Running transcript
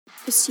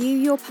Pursue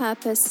your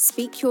purpose,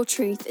 speak your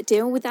truth,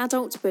 deal with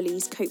adult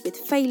bullies, cope with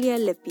failure,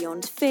 live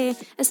beyond fear,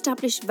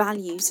 establish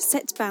values,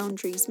 set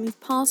boundaries, move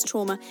past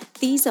trauma.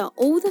 These are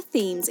all the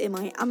themes in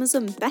my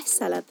Amazon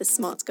bestseller, The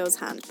Smart Girl's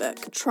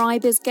Handbook.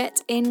 Tribers,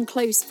 get in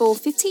close. For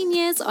 15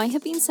 years, I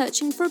have been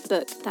searching for a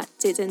book that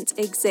didn't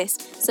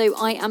exist. So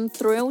I am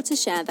thrilled to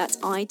share that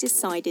I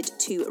decided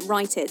to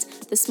write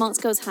it. The Smart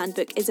Girl's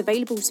Handbook is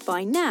available to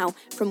buy now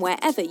from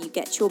wherever you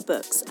get your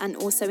books, and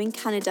also in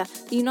Canada,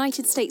 the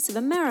United States of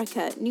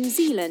America, New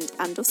Zealand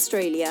and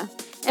Australia.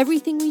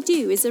 Everything we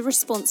do is a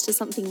response to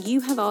something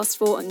you have asked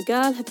for, and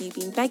girl, have you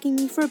been begging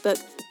me for a book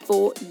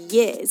for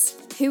years.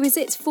 Who is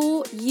it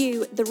for?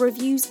 You. The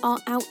reviews are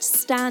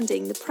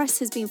outstanding, the press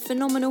has been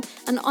phenomenal,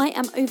 and I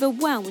am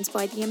overwhelmed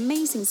by the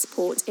amazing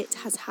support it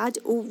has had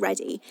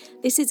already.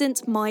 This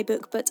isn't my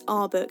book, but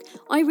our book.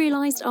 I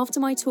realised after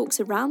my talks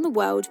around the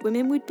world,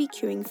 women would be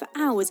queuing for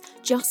hours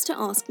just to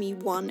ask me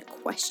one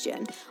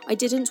question. I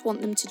didn't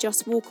want them to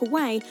just walk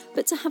away,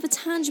 but to have a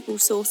tangible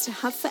source to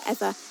have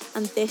forever,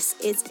 and this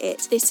is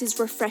it. This is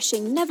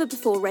refreshing, never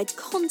before read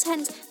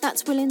content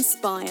that will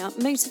inspire,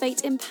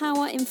 motivate,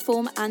 empower,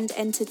 inform and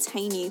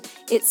entertain you.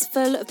 It's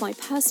full of my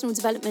personal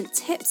development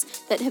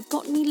tips that have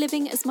got me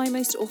living as my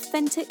most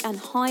authentic and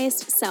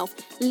highest self,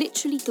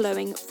 literally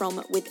glowing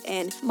from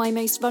within. My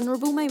most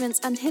vulnerable moments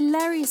and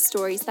hilarious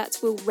stories that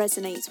will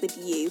resonate with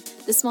you.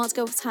 The Smart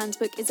Girl's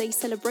Handbook is a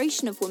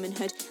celebration of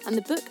womanhood and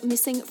the book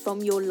missing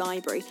from your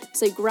library.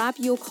 So grab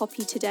your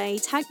copy today,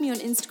 tag me on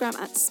Instagram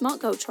at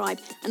Smart Girl Tribe,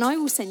 and I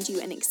will send you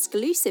an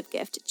exclusive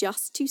gift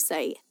just to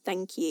say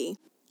thank you.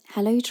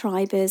 Hello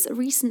Tribers,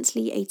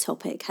 recently a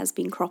topic has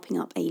been cropping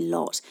up a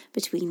lot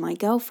between my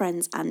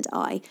girlfriends and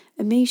I,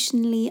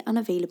 emotionally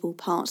unavailable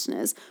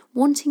partners.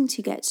 Wanting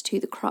to get to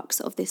the crux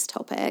of this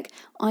topic,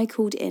 I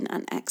called in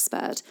an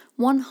expert,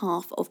 one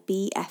half of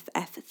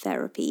BFF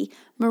therapy,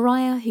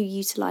 Mariah, who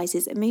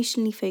utilises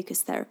emotionally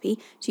focused therapy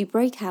to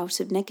break out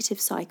of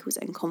negative cycles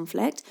and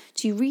conflict,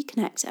 to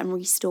reconnect and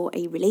restore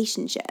a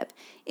relationship.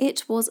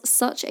 It was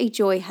such a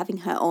joy having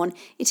her on.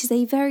 It is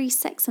a very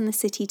Sex and the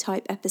City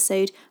type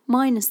episode,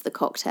 minus the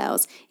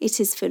cocktails. It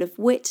is full of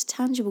wit,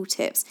 tangible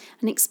tips,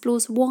 and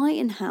explores why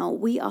and how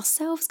we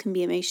ourselves can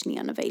be emotionally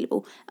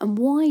unavailable, and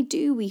why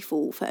do we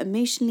fall for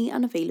emotionally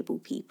unavailable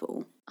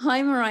people.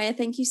 Hi Mariah,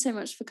 thank you so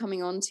much for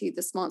coming on to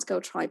the Smart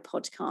Girl Tribe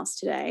podcast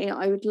today.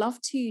 I would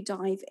love to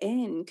dive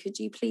in. Could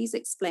you please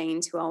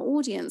explain to our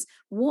audience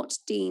what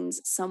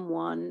deems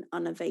someone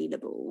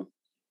unavailable?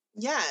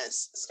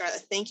 Yes,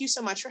 Scarlett, thank you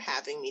so much for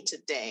having me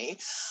today.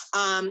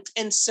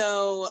 And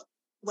so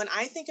when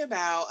I think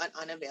about an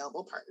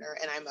unavailable partner,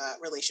 and I'm a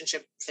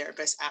relationship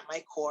therapist at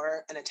my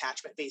core, an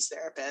attachment-based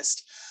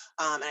therapist,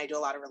 and I do a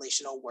lot of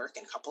relational work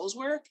and couples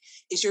work,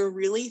 is you're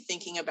really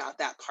thinking about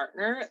that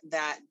partner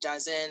that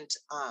doesn't,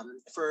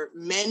 for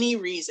many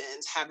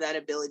reasons, have that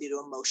ability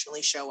to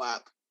emotionally show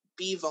up,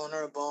 be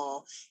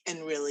vulnerable,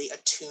 and really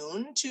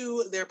attune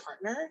to their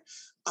partner,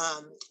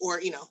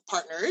 or,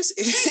 partners,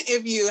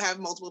 if you have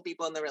multiple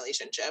people in the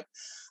relationship.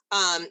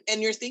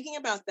 And you're thinking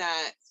about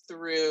that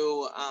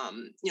through,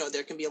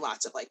 there can be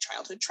lots of like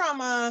childhood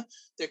trauma,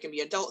 there can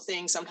be adult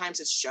things. Sometimes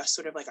it's just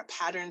sort of like a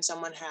pattern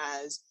someone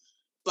has.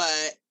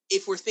 But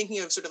if we're thinking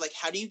of sort of like,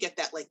 how do you get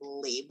that like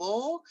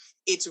label?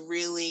 It's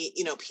really,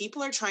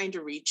 people are trying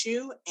to reach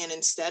you. And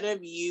instead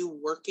of you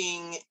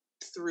working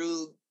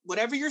through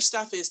whatever your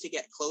stuff is to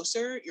get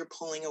closer, you're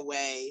pulling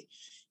away.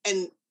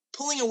 And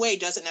pulling away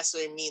doesn't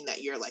necessarily mean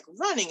that you're like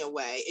running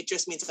away. It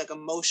just means like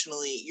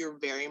emotionally, you're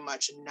very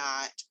much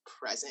not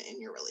present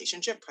in your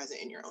relationship,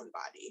 present in your own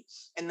body.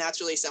 And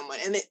that's really someone,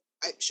 and it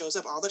shows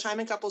up all the time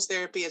in couples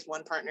therapy as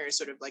one partner is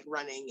sort of like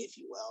running, if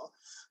you will.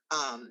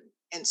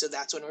 And so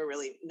that's when we're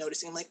really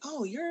noticing like,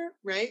 oh, you're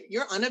right.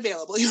 You're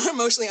unavailable. You're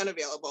emotionally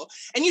unavailable.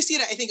 And you see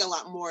it, I think, a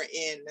lot more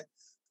in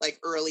like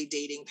early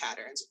dating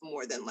patterns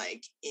more than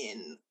like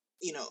in,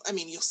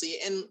 you'll see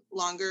it in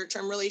longer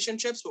term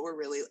relationships, but we're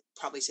really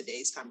probably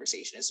today's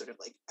conversation is sort of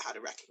like how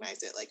to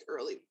recognize it like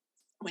early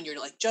when you're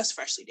like just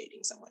freshly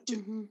dating someone too.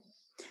 Mm-hmm.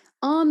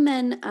 Are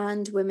men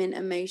and women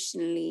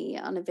emotionally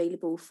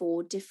unavailable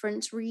for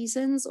different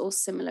reasons or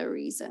similar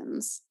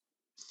reasons?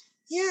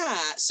 Yeah.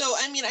 So,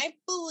 I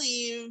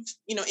believe,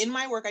 in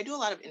my work, I do a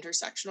lot of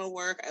intersectional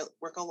work. I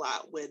work a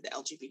lot with the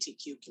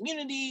LGBTQ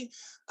community,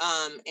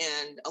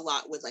 and a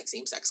lot with like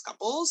same-sex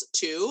couples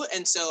too.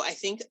 And so I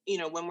think,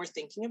 when we're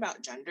thinking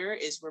about gender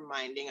is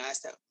reminding us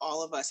that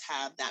all of us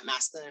have that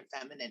masculine and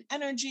feminine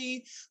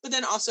energy, but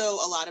then also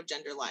a lot of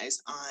gender lies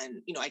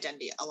on,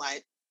 identity,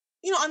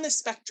 on the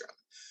spectrum.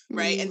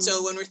 Right. And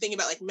so when we're thinking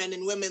about like men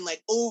and women,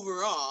 like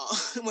overall,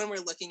 when we're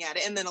looking at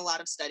it, and then a lot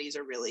of studies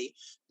are really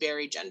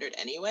very gendered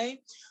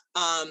anyway.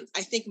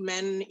 I think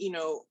men,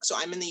 so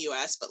I'm in the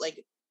US, but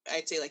like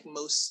I'd say like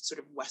most sort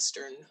of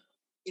Western,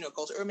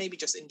 culture, or maybe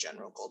just in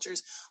general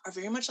cultures, are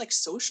very much like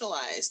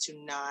socialized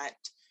to not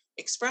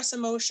express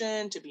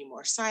emotion, to be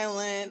more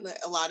silent.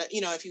 A lot of,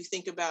 if you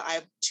think about, I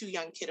have two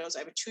young kiddos, I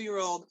have a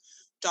 2-year-old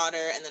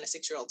daughter and then a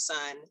 6-year-old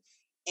son.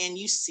 And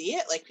you see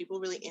it, like people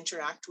really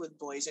interact with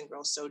boys and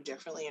girls so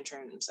differently in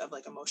terms of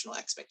like emotional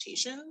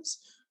expectations.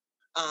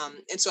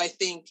 And so I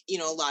think,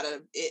 a lot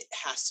of it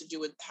has to do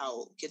with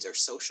how kids are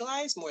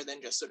socialized more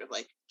than just sort of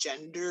like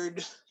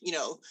gendered,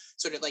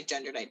 sort of like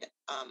gendered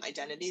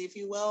identity, if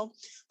you will.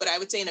 But I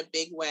would say in a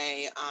big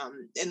way,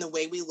 and the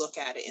way we look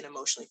at it in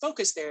emotionally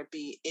focused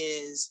therapy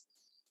is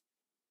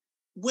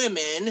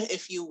women,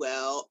 if you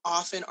will,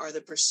 often are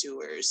the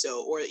pursuers.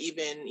 So, or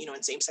even,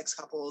 in same-sex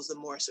couples, the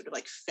more sort of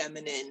like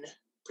feminine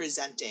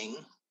presenting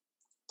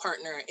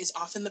partner is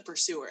often the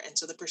pursuer. And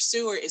so the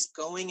pursuer is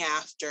going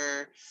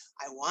after,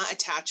 I want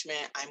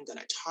attachment. I'm going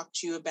to talk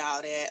to you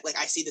about it. Like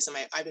I see this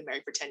I've been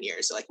married for 10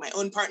 years. So like my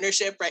own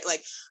partnership, right?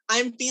 Like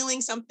I'm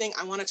feeling something.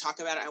 I want to talk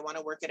about it. I want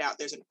to work it out.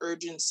 There's an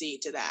urgency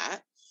to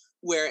that.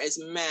 Whereas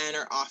men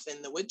are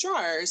often the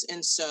withdrawers.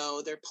 And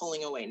so they're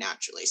pulling away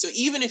naturally. So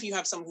even if you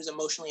have someone who's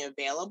emotionally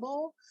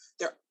available,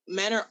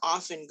 men are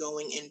often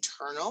going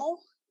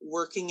internal,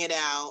 working it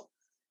out.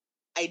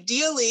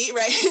 Ideally,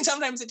 right?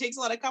 Sometimes it takes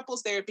a lot of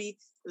couples therapy,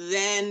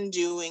 then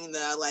doing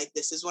the like,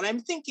 this is what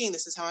I'm thinking,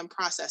 this is how I'm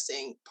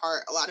processing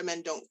part. A lot of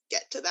men don't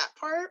get to that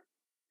part,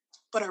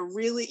 but are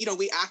really,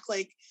 we act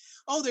like,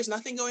 oh, there's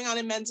nothing going on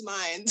in men's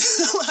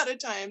minds a lot of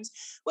times,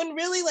 when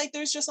really like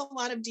there's just a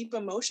lot of deep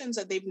emotions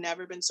that they've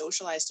never been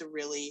socialized to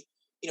really,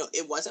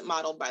 it wasn't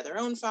modeled by their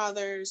own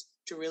fathers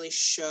to really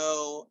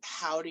show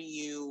how do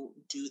you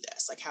do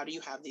this? Like, how do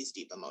you have these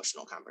deep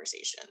emotional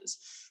conversations?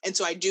 And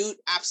so I do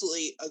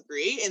absolutely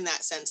agree in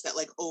that sense that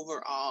like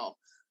overall,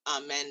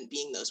 men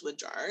being those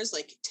withdrawers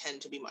like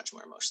tend to be much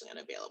more emotionally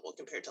unavailable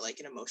compared to like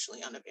an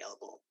emotionally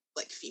unavailable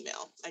like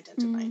female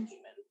identifying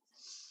human.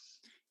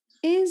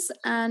 Is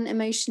an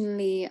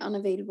emotionally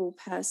unavailable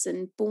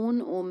person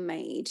born or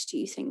made, do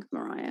you think,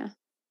 Mariah?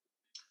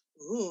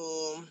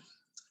 Ooh,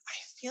 I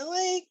feel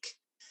like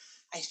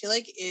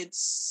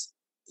it's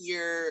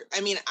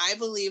I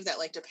believe that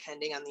like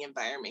depending on the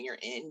environment you're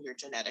in, your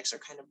genetics are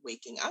kind of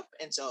waking up.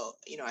 And so,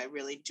 I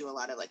really do a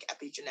lot of like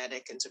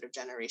epigenetic and sort of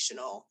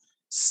generational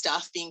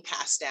stuff being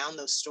passed down,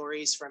 those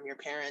stories from your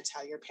parents,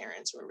 how your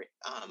parents were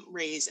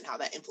raised and how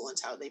that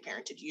influenced how they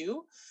parented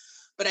you.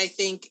 But I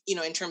think,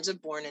 in terms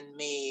of born and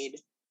made,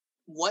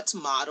 what's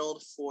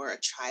modeled for a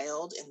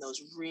child in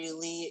those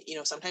really,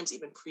 sometimes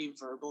even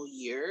pre-verbal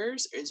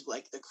years is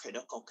like the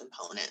critical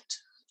component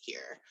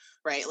here,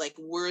 right? Like,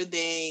 were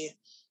they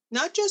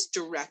not just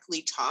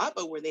directly taught,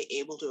 but were they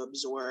able to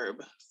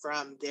absorb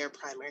from their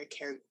primary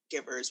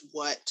caregivers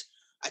what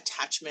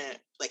attachment,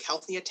 like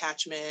healthy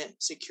attachment,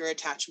 secure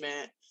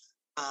attachment,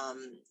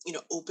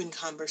 open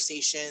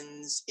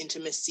conversations,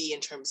 intimacy in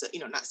terms of,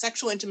 not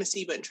sexual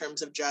intimacy, but in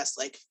terms of just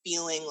like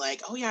feeling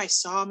like, oh yeah, I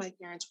saw my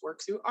parents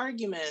work through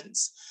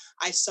arguments.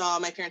 I saw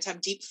my parents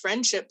have deep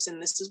friendships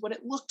and this is what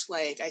it looked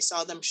like. I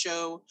saw them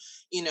show,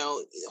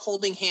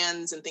 holding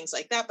hands and things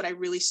like that. But I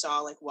really saw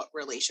like what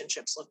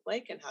relationships looked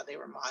like and how they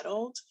were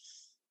modeled.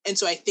 And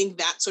so I think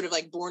that sort of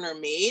like born or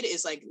made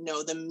is like,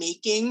 no, the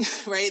making,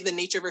 right? The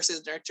nature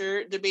versus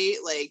nurture debate,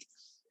 like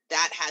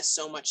that has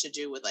so much to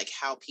do with like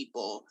how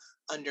people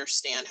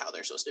understand how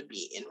they're supposed to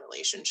be in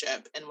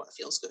relationship and what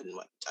feels good and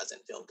what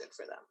doesn't feel good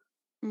for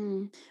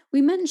them.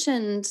 We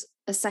mentioned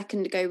a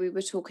second ago, we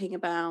were talking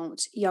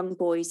about young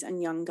boys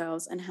and young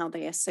girls and how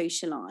they are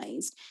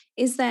socialized.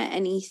 Is there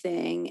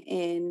anything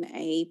in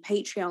a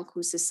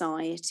patriarchal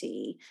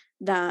society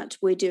that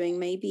we're doing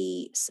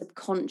maybe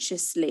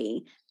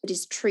subconsciously that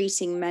is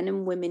treating men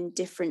and women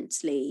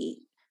differently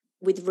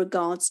with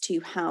regards to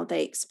how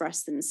they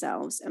express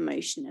themselves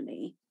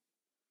emotionally?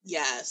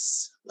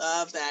 Yes,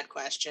 love that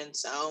question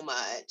so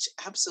much.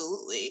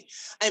 Absolutely.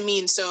 I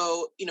mean,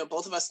 so,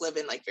 both of us live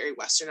in like very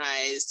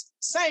westernized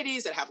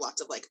societies that have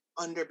lots of like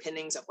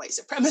underpinnings of white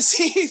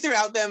supremacy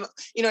throughout them.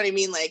 You know what I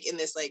mean? Like in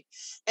this, like,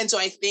 and so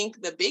I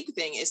think the big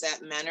thing is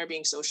that men are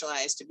being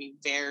socialized to be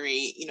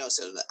very,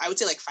 I would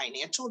say like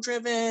financial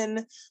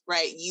driven,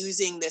 right?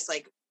 Using this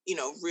like,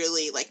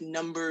 really like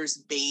numbers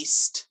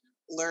based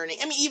learning.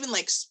 I mean, even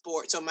like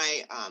sports. So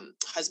my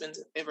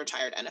husband's a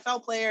retired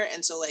NFL player.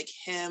 And so like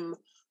him,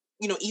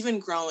 even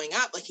growing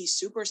up, like he's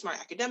super smart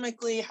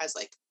academically, has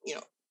like,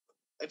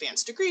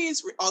 advanced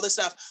degrees, all this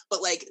stuff.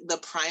 But like the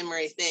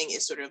primary thing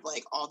is sort of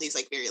like all these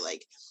like very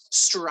like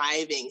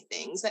striving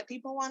things that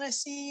people want to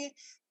see.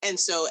 And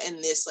so in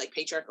this like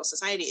patriarchal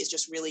society is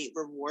just really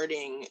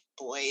rewarding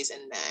boys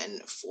and men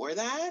for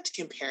that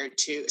compared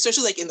to,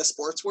 especially like in the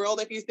sports world,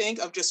 if you think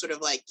of just sort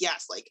of like,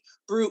 yes, like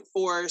brute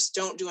force,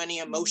 don't do any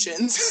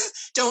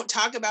emotions, don't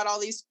talk about all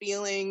these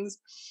feelings.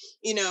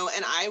 And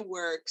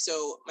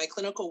so my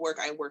clinical work,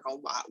 I work a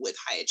lot with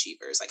high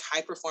achievers, like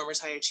high performers,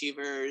 high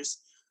achievers,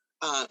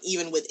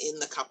 even within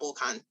the couple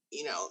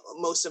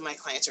most of my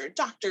clients are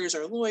doctors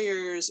or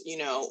lawyers,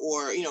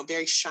 or,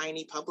 very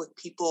shiny public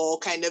people,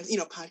 kind of,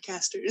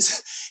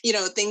 podcasters,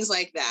 things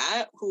like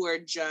that, who are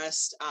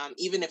just,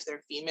 even if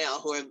they're female,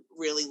 who have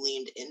really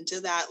leaned into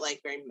that,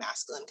 like very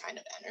masculine kind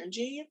of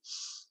energy.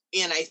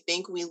 And I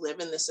think we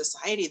live in this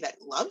society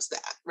that loves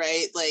that,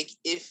 right? Like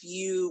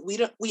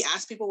we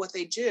ask people what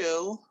they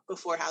do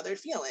before how they're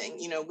feeling.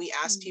 We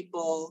ask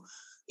people,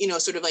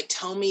 sort of like,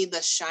 tell me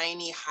the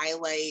shiny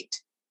highlight,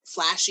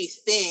 flashy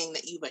thing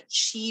that you've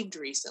achieved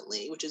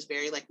recently, which is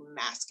very like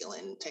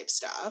masculine type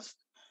stuff.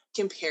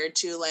 compared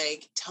to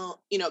like,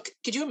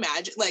 could you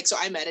imagine, like, so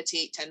I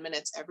meditate 10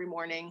 minutes every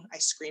morning. I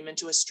scream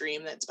into a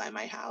stream that's by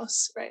my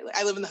house, right? Like,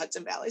 I live in the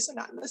Hudson Valley, so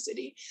not in the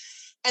city.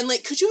 And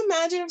like, could you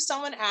imagine if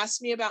someone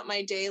asked me about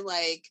my day,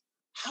 like,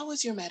 how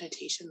was your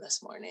meditation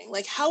this morning?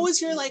 Like, how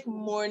was your like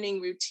morning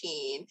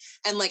routine?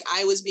 And like,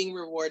 I was being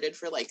rewarded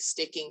for like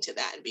sticking to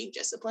that and being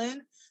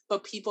disciplined.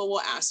 But people will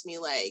ask me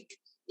like,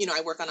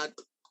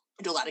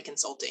 I do a lot of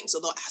consulting. So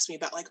they'll ask me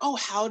about like, oh,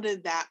 how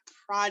did that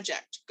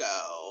project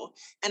go?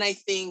 And I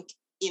think,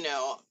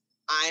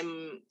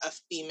 I'm a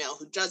female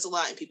who does a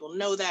lot and people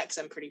know that because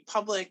I'm pretty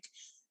public.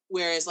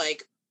 Whereas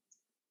like,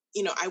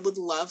 I would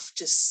love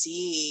to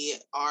see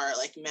our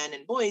like men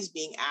and boys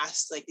being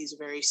asked like these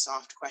very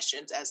soft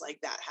questions, as like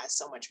that has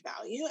so much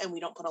value. And we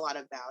don't put a lot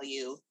of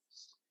value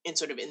in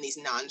sort of in these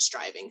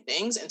non-striving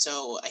things. And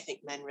so I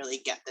think men really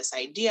get this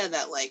idea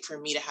that like, for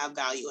me to have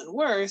value and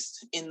worth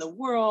in the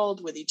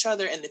world with each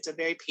other, and it's a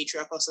very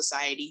patriarchal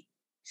society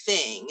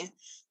thing.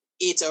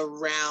 It's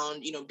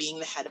around, being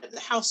the head of the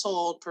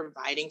household,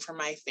 providing for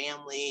my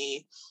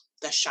family,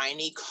 the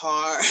shiny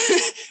car,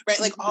 right?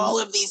 Like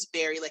all of these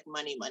very like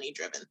money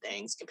driven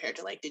things compared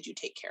to like, did you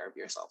take care of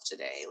yourself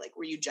today? Like,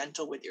 were you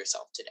gentle with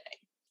yourself today?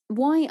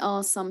 Why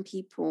are some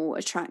people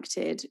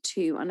attracted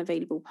to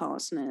unavailable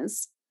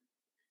partners?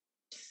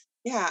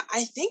 Yeah,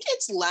 I think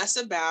it's less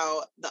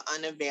about the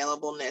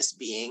unavailableness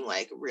being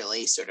like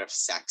really sort of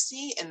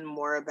sexy and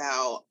more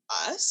about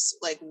us.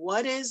 Like,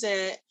 what is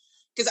it?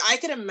 Because I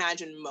could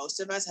imagine most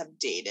of us have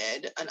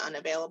dated an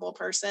unavailable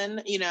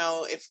person,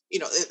 if,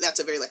 that's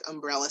a very like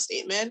umbrella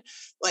statement,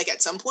 like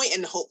at some point,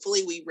 and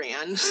hopefully we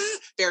ran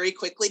very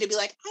quickly to be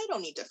like, I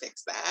don't need to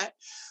fix that.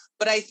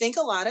 But I think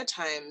a lot of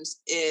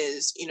times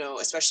is,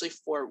 especially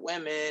for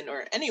women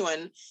or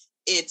anyone,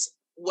 it's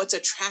what's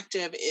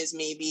attractive is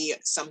maybe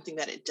something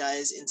that it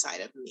does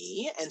inside of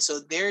me. And so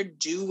they're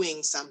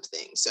doing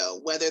something. So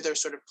whether they're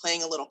sort of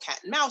playing a little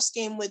cat and mouse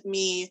game with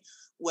me,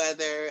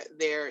 whether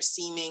they're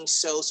seeming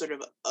so sort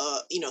of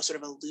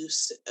sort of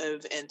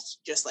elusive and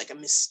just like a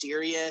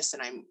mysterious,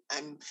 and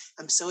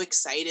I'm so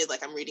excited,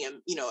 like I'm reading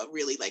a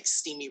really like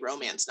steamy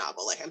romance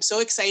novel, like I'm so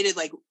excited,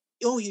 like,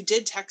 oh, you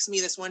did text me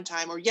this one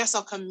time, or yes,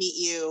 I'll come meet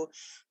you.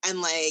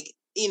 And like,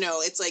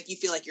 it's like you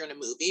feel like you're in a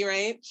movie,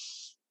 right?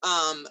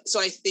 So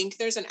I think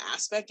there's an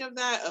aspect of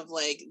that, of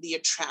like the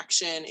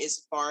attraction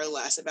is far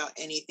less about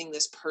anything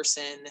this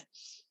person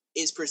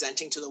is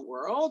presenting to the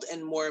world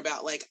and more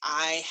about like,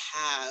 I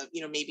have,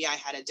 maybe I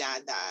had a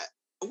dad that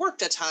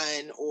worked a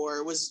ton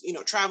or was,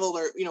 traveled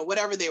or,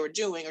 whatever they were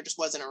doing or just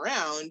wasn't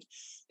around.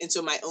 And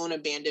so my own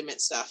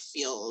abandonment stuff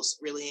feels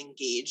really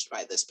engaged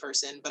by this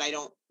person, but I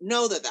don't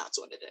know that that's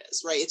what it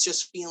is, right? It's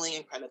just feeling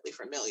incredibly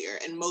familiar.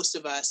 And most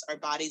of us, our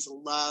bodies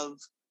love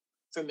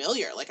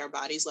familiar, like our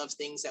bodies love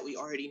things that we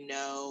already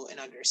know and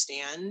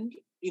understand,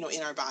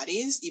 in our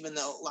bodies, even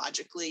though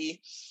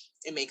logically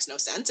it makes no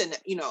sense. And,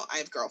 I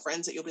have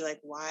girlfriends that you'll be like,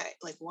 why?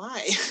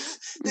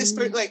 This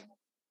person, like,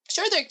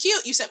 sure, they're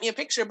cute. You sent me a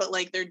picture, but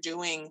like they're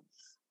doing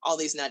all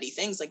these nutty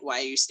things. Like, why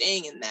are you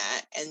staying in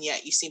that? And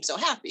yet you seem so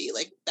happy.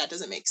 Like, that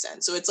doesn't make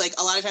sense. So it's like,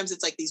 a lot of times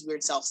it's like these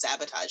weird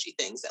self-sabotagey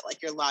things that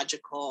like your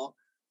logical,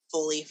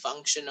 fully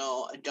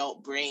functional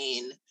adult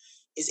brain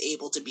is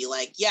able to be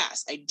like,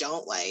 yes, I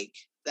don't like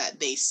that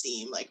they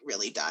seem like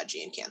really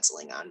dodgy and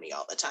canceling on me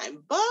all the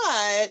time.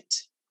 But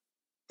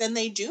then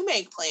they do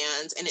make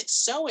plans and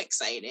it's so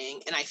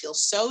exciting and I feel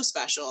so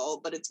special,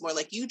 but it's more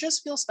like you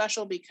just feel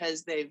special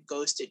because they've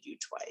ghosted you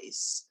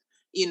twice,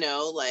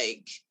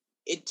 like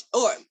it.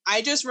 Or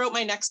I just wrote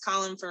my next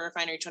column for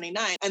Refinery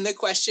 29 and the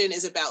question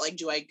is about like,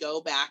 do I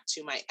go back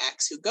to my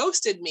ex who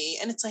ghosted me?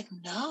 And it's like,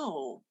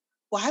 no.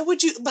 Why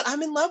would you? But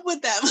I'm in love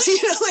with them.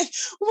 Like,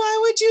 why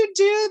would you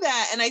do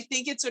that? And I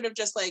think it's sort of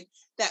just like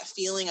that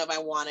feeling of I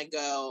want to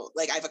go,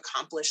 like I've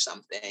accomplished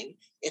something.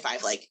 If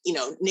I've like,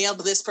 nailed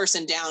this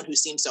person down who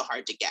seems so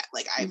hard to get,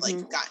 like I've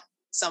like got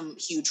some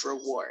huge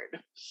reward.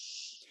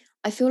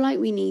 I feel like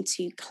we need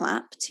to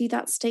clap to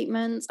that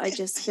statement. I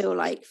just feel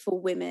like for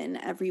women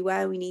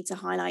everywhere, we need to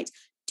highlight,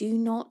 do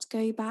not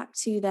go back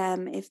to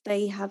them if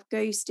they have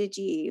ghosted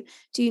you.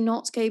 Do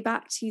not go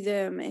back to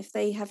them if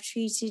they have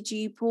treated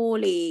you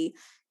poorly.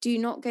 Do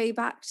not go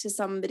back to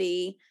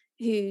somebody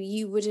who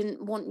you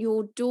wouldn't want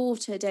your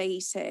daughter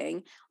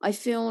dating. I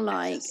feel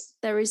like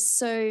there is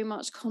so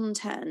much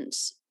content,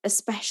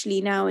 especially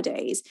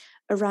nowadays,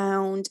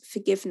 around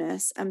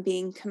forgiveness and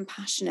being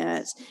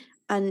compassionate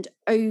and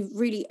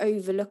really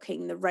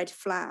overlooking the red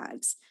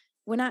flags,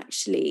 when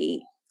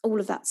actually all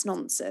of that's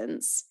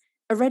nonsense.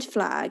 A red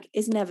flag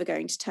is never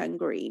going to turn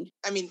green.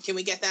 I mean, can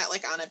we get that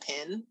like on a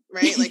pin,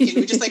 right? Like, can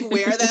we just like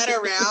wear that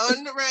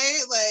around,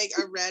 right? Like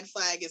a red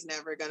flag is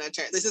never going to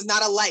turn. This is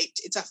not a light.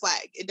 It's a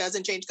flag. It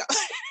doesn't change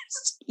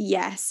colors.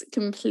 Yes,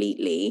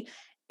 completely.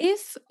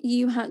 If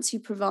you had to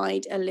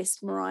provide a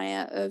list,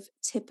 Mariah, of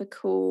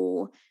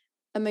typical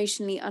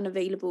emotionally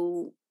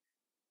unavailable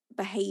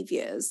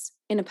behaviors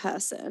in a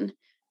person,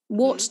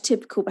 what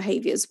typical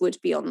behaviors would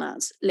be on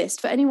that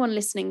list? For anyone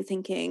listening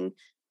thinking,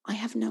 I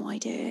have no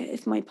idea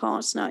if my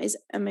partner is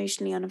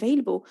emotionally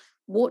unavailable,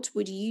 what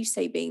would you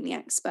say, being the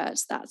expert,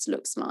 that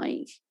looks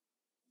like?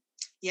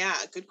 Yeah,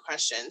 good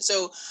question.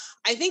 So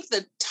I think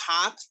the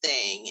top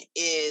thing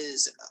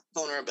is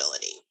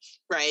vulnerability,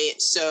 right?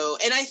 So,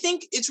 and I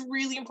think it's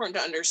really important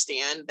to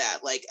understand that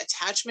like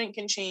attachment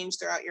can change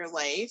throughout your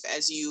life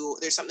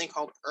there's something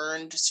called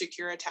earned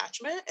secure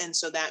attachment. And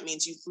so that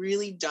means you've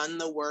really done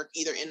the work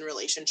either in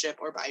relationship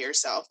or by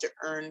yourself to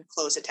earn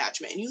close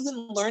attachment. And you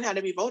can learn how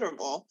to be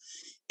vulnerable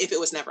if it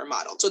was never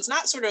modeled. So it's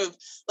not sort of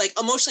like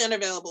emotionally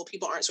unavailable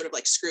people aren't sort of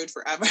like screwed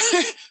forever,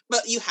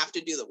 but you have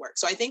to do the work.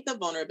 So I think the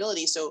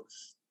vulnerability. So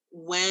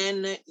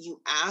when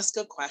you ask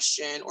a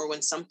question or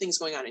when something's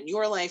going on in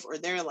your life or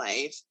their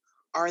life,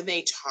 are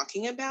they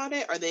talking about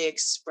it? Are they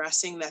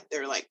expressing that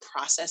they're like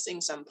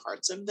processing some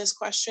parts of this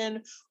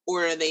question?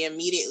 Or are they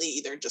immediately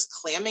either just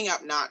clamming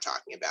up, not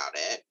talking about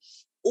it?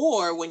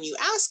 Or when you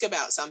ask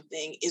about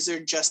something, is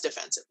there just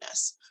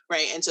defensiveness?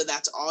 Right. And so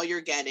that's all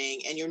you're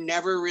getting. And you're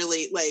never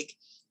really like,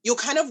 you'll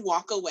kind of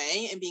walk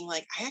away and being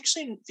like, I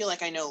actually feel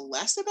like I know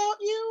less about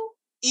you,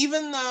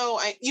 even though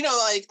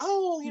like,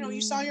 oh,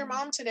 you saw your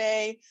mom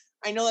today.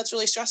 I know that's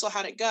really stressful.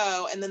 How'd it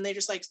go? And then they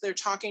just like, they're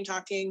talking,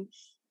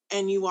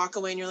 and you walk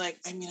away and you're like,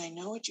 I mean, I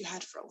know what you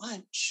had for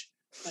lunch,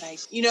 but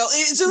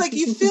so like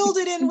you filled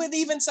it in with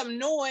even some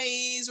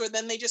noise, or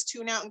then they just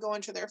tune out and go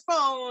into their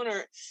phone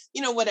or,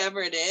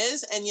 whatever it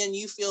is. And then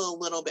you feel a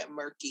little bit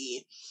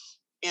murky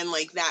and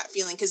like that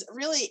feeling. Cause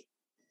really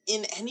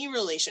in any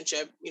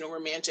relationship,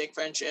 romantic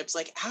friendships,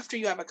 like after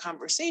you have a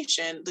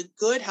conversation, the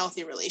good,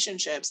 healthy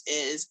relationships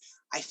is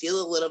I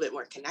feel a little bit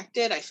more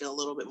connected. I feel a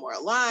little bit more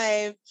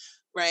alive,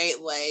 right?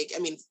 Like, I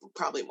mean,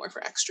 probably more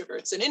for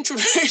extroverts and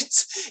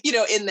introverts,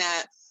 in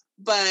that.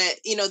 But,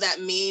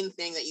 that main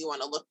thing that you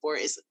want to look for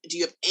is, do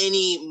you have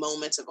any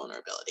moments of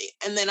vulnerability?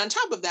 And then on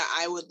top of that,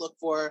 I would look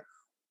for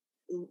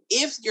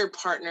if your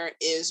partner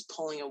is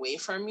pulling away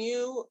from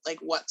you, like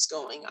what's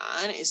going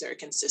on? Is there a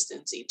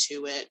consistency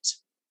to it?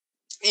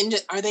 And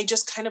are they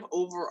just kind of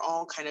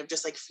overall kind of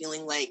just like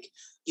feeling like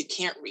you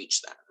can't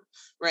reach them,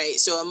 right?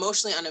 So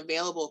emotionally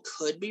unavailable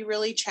could be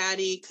really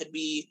chatty, could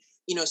be,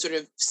 sort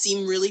of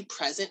seem really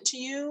present to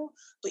you,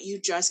 but you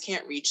just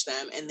can't reach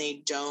them, and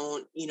they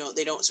don't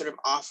sort of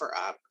offer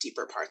up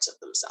deeper parts of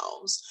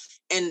themselves.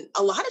 And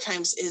a lot of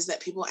times is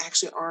that people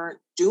actually aren't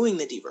doing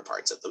the deeper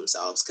parts of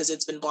themselves because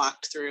it's been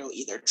blocked through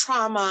either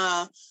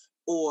trauma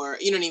or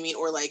you know what I mean,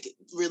 or like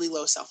really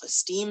low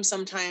self-esteem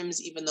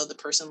sometimes, even though the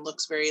person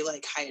looks very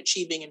like high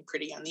achieving and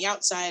pretty on the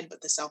outside,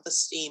 but the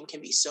self-esteem can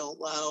be so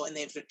low and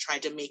they've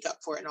tried to make up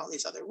for it in all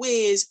these other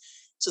ways,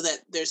 so that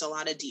there's a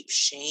lot of deep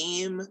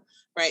shame,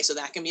 right? So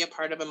that can be a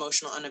part of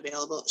emotional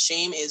unavailable.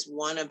 Shame is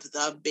one of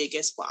the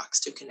biggest blocks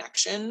to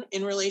connection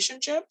in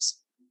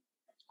relationships,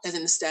 because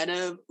instead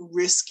of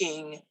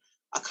risking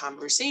a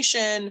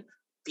conversation,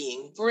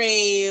 being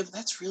brave,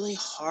 that's really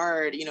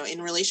hard.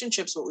 In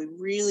relationships, what we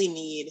really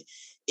need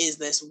is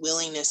this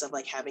willingness of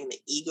like having the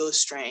ego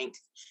strength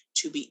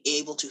to be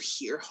able to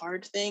hear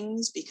hard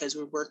things, because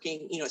we're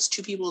working, it's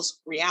two people's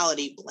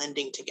reality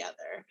blending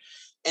together.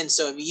 And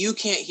so if you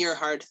can't hear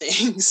hard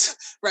things,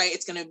 right,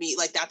 it's going to be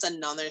like, that's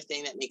another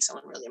thing that makes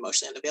someone really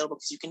emotionally unavailable,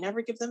 because you can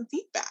never give them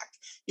feedback.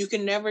 You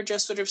can never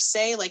just sort of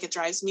say like, it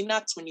drives me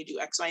nuts when you do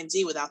X, Y, and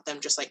Z, without them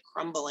just like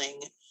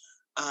crumbling,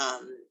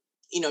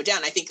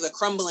 down. I think the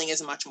crumbling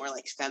is a much more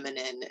like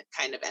feminine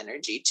kind of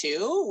energy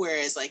too.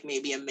 Whereas like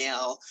maybe a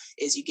male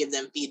is, you give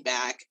them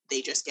feedback,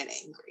 they just get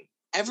angry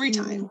every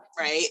time.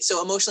 Right.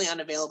 So emotionally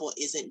unavailable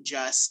isn't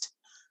just,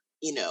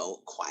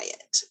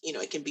 quiet.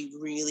 It can be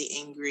really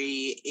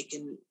angry. It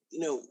can,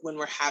 when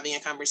we're having a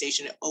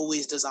conversation, it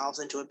always dissolves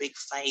into a big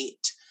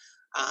fight.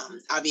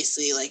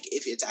 Obviously, like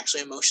if it's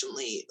actually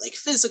emotionally like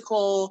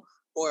physical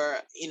or,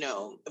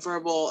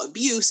 verbal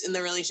abuse in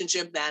the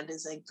relationship, that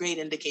is a great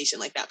indication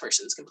like that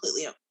person is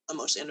completely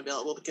emotionally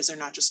unavailable, because they're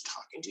not just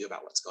talking to you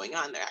about what's going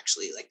on. They're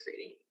actually like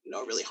creating,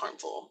 a really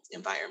harmful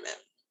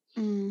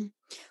environment.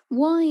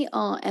 Why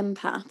are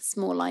empaths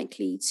more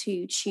likely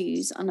to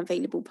choose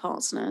unavailable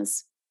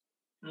partners?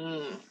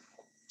 Mm.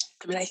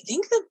 I mean, I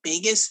think the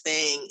biggest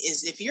thing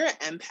is if you're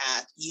an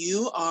empath,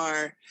 you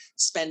are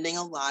spending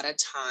a lot of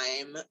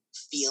time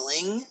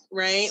feeling,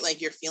 right?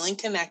 Like you're feeling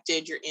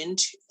connected, you're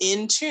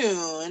in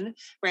tune,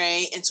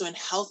 right? And so in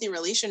healthy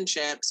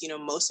relationships,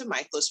 most of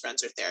my close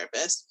friends are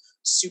therapists,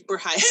 super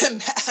high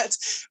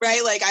empaths,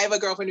 right? Like I have a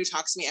girlfriend who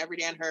talks to me every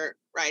day on her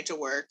ride to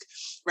work,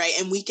 right?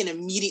 And we can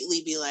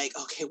immediately be like,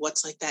 okay,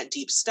 what's like that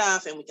deep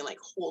stuff? And we can like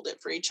hold it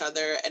for each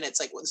other. And it's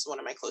like, well, this is one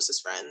of my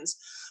closest friends.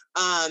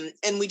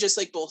 And we just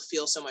like both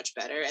feel so much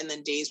better. And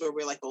then days where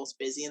we're like both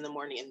busy in the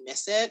morning and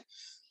miss it,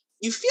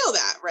 you feel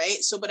that,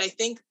 right? So, but I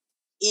think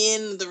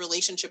in the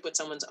relationship with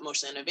someone's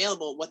emotionally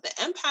unavailable, what the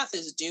empath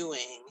is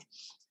doing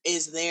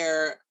is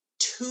they're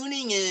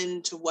tuning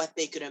in to what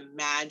they could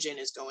imagine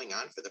is going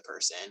on for the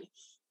person.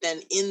 Then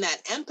in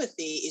that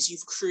empathy is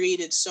you've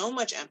created so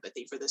much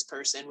empathy for this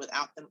person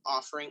without them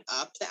offering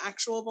up the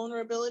actual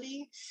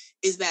vulnerability,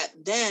 is that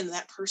then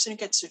that person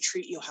gets to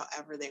treat you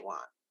however they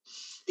want,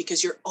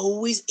 because you're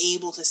always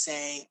able to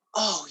say,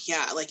 oh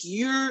yeah, like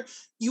you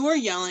are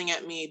yelling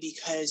at me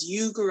because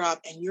you grew up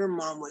and your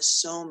mom was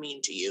so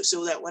mean to you.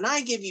 So that when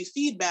I give you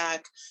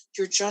feedback,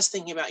 you're just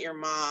thinking about your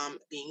mom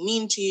being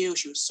mean to you.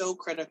 She was so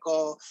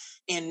critical.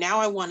 And now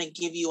I want to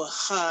give you a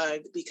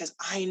hug because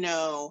I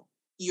know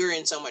you're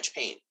in so much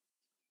pain.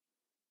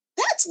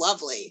 That's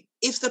lovely.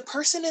 If the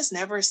person is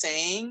never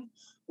saying,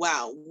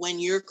 wow, when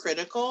you're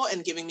critical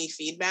and giving me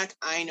feedback,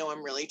 I know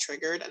I'm really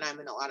triggered and I'm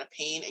in a lot of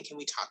pain. And can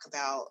we talk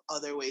about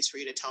other ways for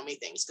you to tell me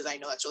things? Because I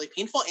know that's really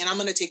painful. And I'm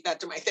going to take that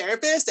to my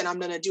therapist and I'm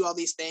going to do all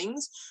these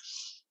things.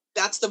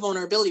 That's the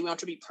vulnerability. We want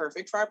to be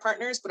perfect for our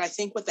partners. But I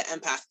think what the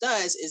empath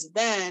does is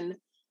then,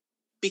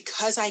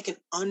 because I can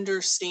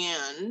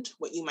understand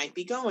what you might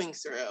be going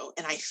through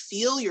and I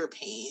feel your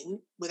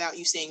pain without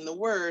you saying the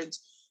words,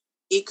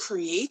 it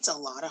creates a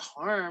lot of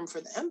harm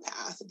for the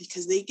empath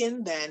because they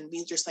can then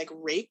be just like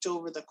raked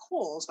over the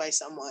coals by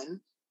someone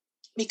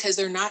because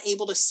they're not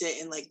able to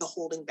sit in like the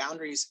holding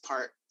boundaries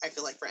part. I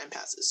feel like for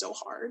empaths is so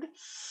hard,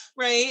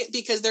 right?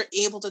 Because they're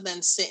able to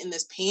then sit in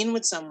this pain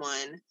with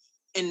someone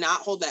and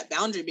not hold that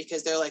boundary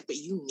because they're like, but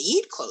you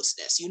need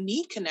closeness, you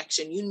need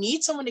connection, you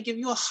need someone to give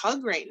you a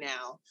hug right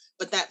now.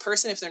 But that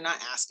person, if they're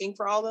not asking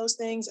for all those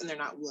things and they're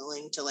not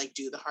willing to like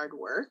do the hard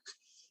work,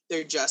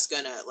 they're just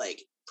gonna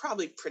like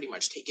probably pretty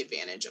much take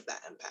advantage of that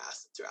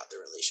empath throughout the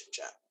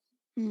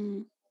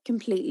relationship.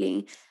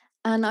 Completely.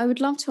 And I would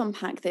love to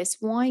unpack this.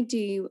 Why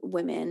do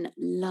women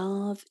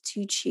love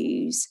to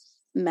choose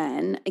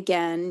men?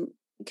 Again,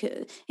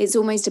 it's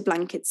almost a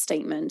blanket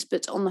statement,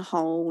 but on the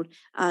whole,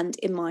 and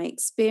in my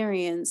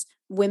experience,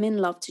 women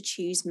love to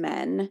choose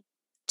men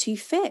to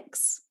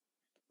fix.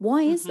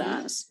 Why is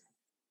that?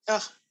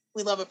 Oh,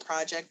 we love a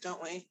project,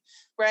 don't we?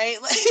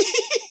 Right? Like,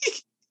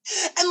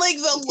 and like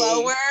the We do.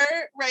 lower,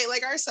 right,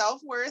 like our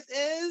self-worth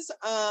is,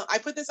 I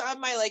put this on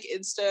my like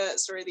Insta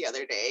story the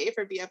other day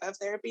for BFF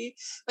therapy.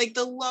 Like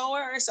the lower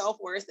our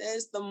self-worth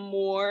is, the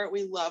more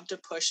we love to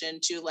push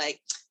into like,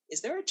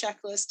 is there a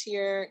checklist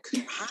here?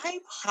 Could I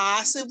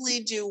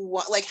possibly do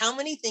what? Like, how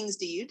many things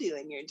do you do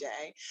in your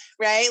day?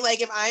 Right?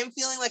 Like, if I'm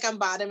feeling like I'm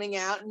bottoming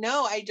out,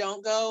 no, I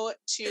don't go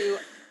to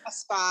a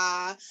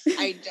spa.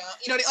 I don't,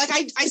 you know,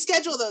 like I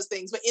schedule those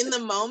things, but in the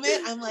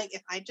moment, I'm like,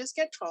 if I just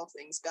get 12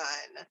 things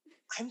done,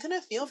 I'm going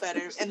to feel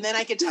better. And then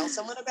I could tell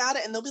someone about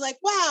it and they'll be like,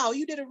 wow,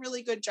 you did a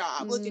really good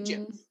job. Look at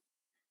you.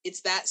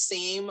 It's that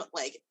same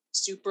like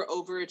super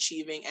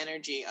overachieving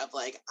energy of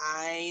like,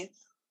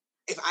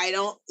 if I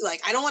don't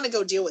like, I don't want to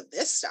go deal with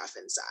this stuff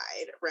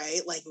inside,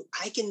 right? Like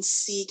I can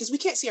see, because we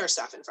can't see our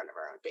stuff in front of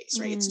our own face,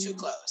 right? It's too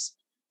close.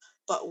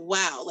 But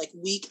wow, like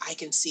I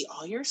can see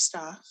all your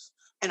stuff.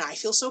 And I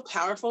feel so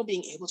powerful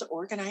being able to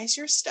organize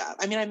your stuff.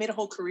 I mean, I made a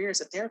whole career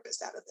as a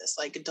therapist out of this,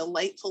 like a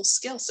delightful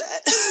skill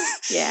set.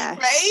 Yeah.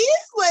 Right?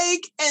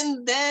 Like,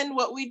 and then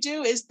what we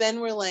do is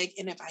then we're like,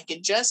 and if I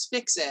could just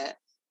fix it,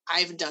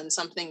 I've done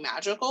something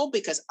magical,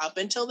 because up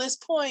until this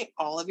point,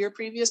 all of your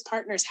previous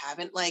partners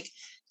haven't like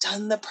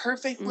done the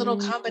perfect little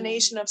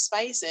combination of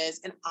spices,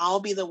 and I'll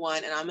be the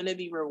one, and I'm going to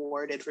be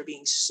rewarded for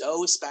being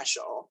so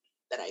special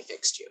that I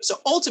fixed you. So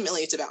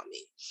ultimately it's about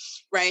me,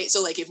 right?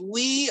 So like if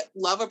we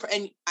love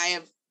and I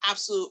have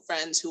absolute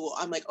friends who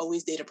I'm like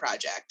always date a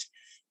project.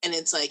 And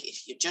it's like,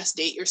 if you just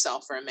date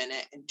yourself for a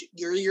minute and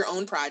you're your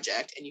own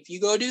project, and if you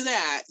go do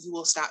that, you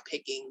will stop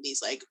picking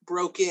these like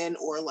broken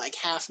or like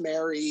half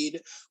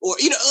married or,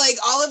 you know, like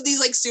all of these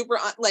like super,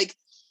 like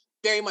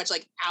very much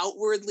like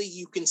outwardly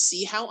you can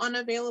see how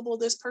unavailable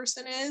this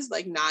person is,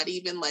 like not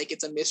even like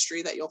it's a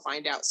mystery that you'll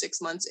find out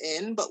 6 months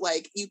in, but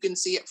like you can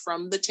see it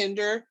from the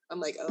Tinder. I'm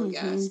like, oh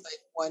yes, like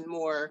one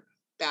more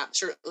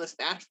shirtless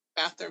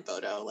bathroom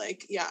photo,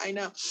 like yeah, I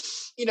know,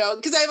 you know,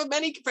 because I have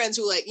many friends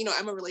who like, you know,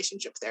 I'm a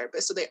relationship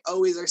therapist, so they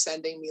always are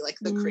sending me like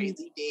the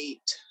crazy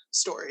date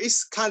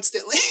stories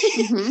constantly.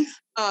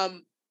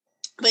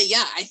 But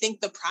yeah, I think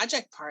the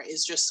project part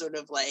is just sort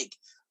of like,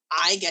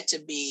 I get to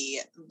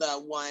be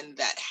the one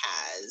that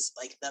has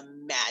like the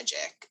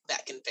magic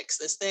that can fix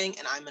this thing,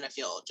 and I'm going to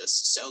feel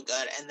just so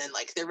good. And then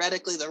like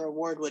theoretically the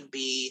reward would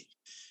be,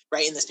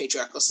 right, in this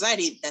patriarchal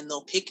society, then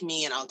they'll pick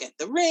me and I'll get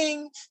the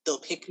ring. They'll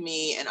pick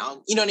me and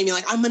I'll, you know what I mean?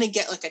 Like I'm going to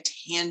get like a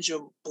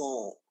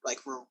tangible like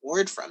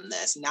reward from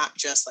this, not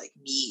just like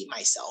me,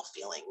 myself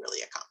feeling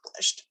really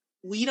accomplished.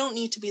 We don't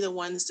need to be the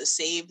ones to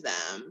save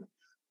them,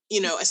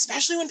 you know,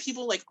 especially when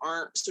people like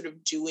aren't sort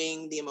of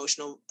doing the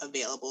emotional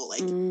available,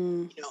 like,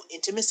 you know,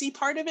 intimacy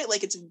part of it.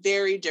 Like it's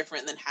very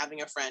different than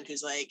having a friend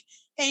who's like,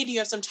 hey, do you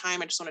have some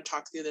time? I just want to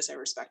talk through this. I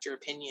respect your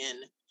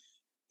opinion.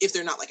 If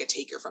they're not like a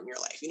taker from your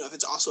life, you know, if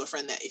it's also a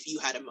friend that if you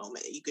had a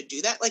moment that you could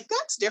do that, like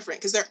that's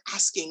different because they're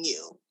asking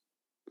you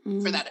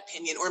for that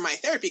opinion. Or my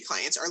therapy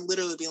clients are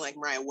literally being like,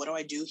 Mariah, what do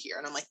I do here?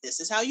 And I'm like,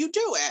 this is how you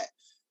do it.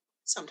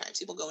 Sometimes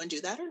people go and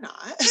do that or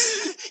not,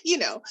 you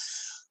know.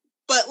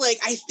 But like,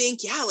 I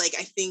think, yeah, like,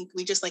 I think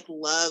we just like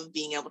love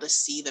being able to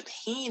see the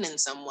pain in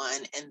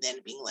someone and then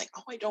being like,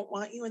 oh, I don't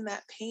want you in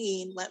that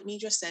pain. Let me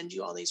just send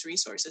you all these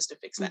resources to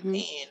fix that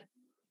pain.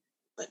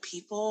 but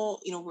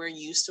people, we're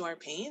used to our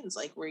pains.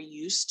 Like we're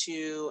used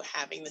to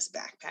having this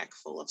backpack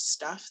full of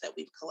stuff that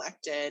we've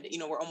collected.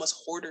 We're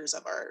almost hoarders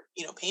of our,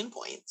 pain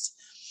points,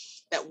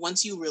 that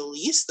once you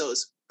release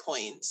those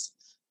points,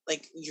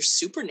 like you're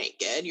super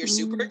naked, you're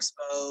super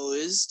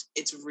exposed.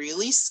 It's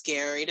really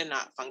scary to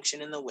not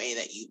function in the way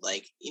that you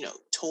like,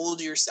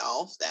 told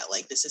yourself that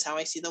like, this is how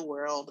I see the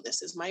world.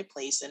 This is my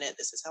place in it.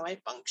 This is how I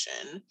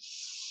function.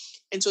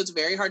 And so it's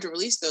very hard to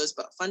release those,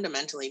 but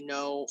fundamentally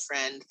no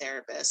friend,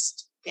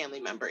 therapist, family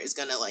member is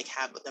going to like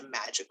have the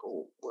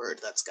magical word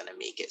that's going to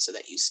make it so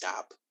that you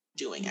stop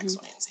doing X,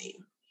 Y, and Z.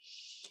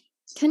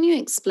 Can you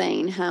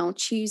explain how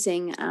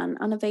choosing an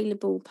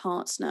unavailable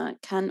partner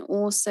can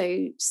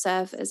also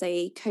serve as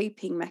a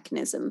coping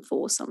mechanism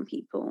for some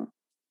people?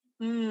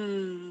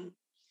 Yeah,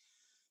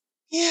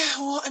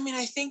 well, I mean,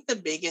 I think the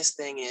biggest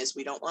thing is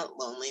we don't want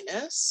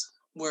loneliness.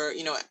 We're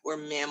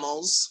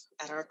mammals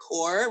at our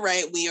core,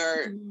 right? We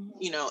are,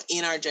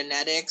 in our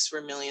genetics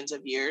for millions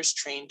of years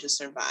trained to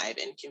survive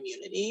in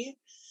community.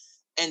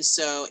 And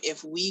so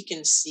if we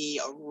can see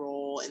a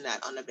role in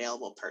that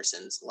unavailable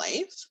person's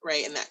life,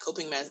 right? And that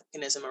coping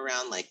mechanism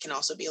around like can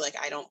also be like,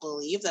 I don't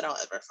believe that I'll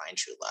ever find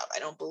true love. I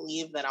don't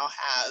believe that I'll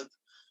have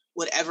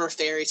whatever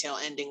fairy tale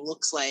ending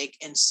looks like.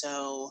 And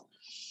so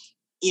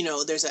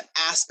there's an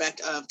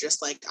aspect of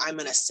just like, I'm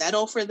going to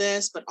settle for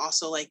this, but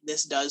also like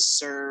this does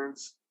serve,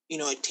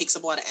 it takes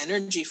up a lot of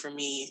energy for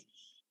me,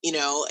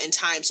 and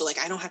time. So like,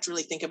 I don't have to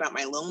really think about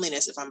my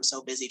loneliness if I'm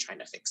so busy trying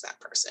to fix that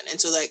person. And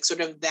so like,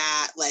 sort of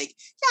that, like,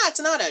 yeah,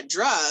 it's not a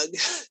drug,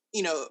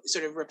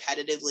 sort of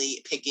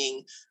repetitively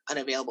picking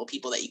unavailable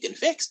people that you can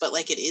fix, but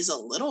like, it is a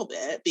little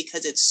bit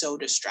because it's so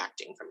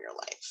distracting from your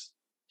life.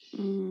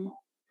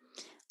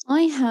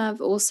 I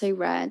have also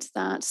read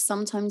that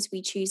sometimes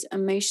we choose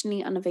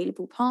emotionally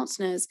unavailable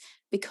partners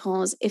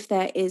because if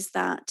there is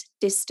that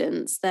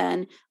distance,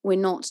 then we're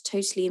not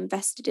totally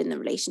invested in the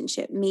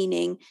relationship,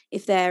 meaning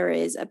if there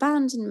is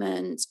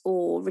abandonment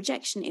or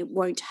rejection, it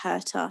won't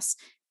hurt us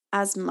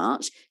as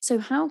much. So,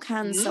 how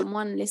can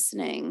someone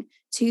listening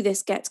to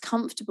this get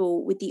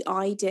comfortable with the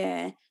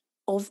idea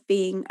of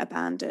being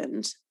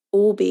abandoned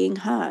or being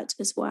hurt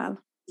as well?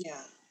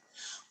 Yeah.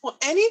 Well,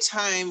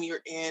 anytime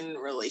you're in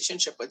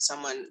relationship with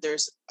someone,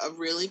 there's a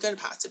really good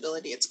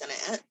possibility it's going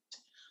to end.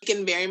 It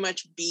can very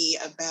much be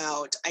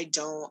about, I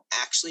don't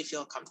actually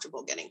feel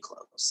comfortable getting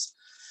close.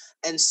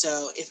 And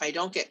so if I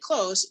don't get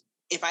close,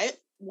 if I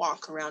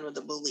walk around with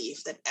the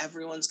belief that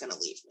everyone's going to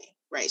leave me,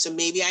 right? So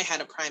maybe I had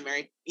a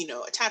primary,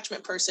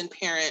 attachment person,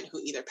 parent who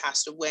either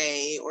passed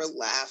away or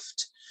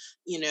left,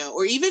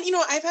 or even,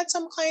 I've had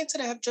some clients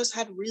that have just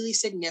had really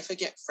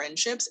significant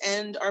friendships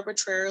and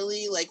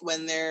arbitrarily, like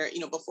when they're,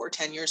 before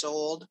 10 years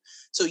old,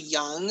 so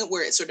young,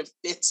 where it sort of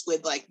fits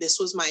with like, this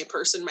was my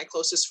person, my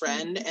closest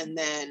friend. And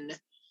then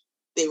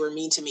they were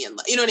mean to me and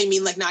you know what I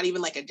mean? Like not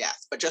even like a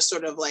death, but just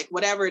sort of like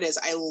whatever it is,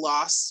 I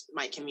lost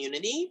my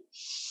community.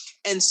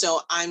 And so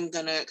I'm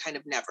going to kind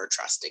of never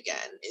trust again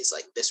is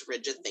like this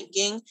rigid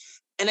thinking.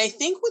 And I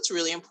think what's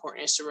really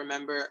important is to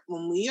remember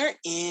when we are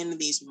in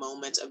these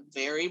moments of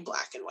very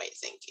black and white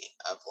thinking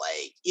of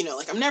like,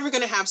 like I'm never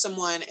going to have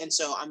someone. And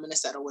so I'm going to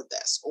settle with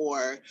this,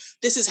 or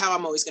this is how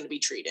I'm always going to be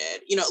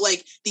treated,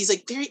 like these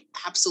like very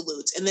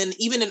absolutes. And then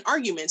even in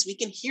arguments, we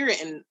can hear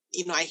it. And,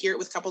 I hear it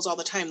with couples all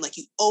the time. Like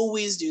you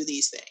always do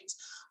these things.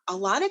 A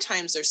lot of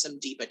times there's some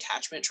deep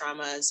attachment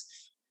traumas,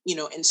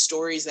 and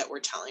stories that we're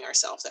telling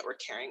ourselves that we're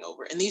carrying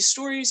over. And these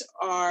stories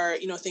are,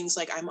 things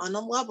like I'm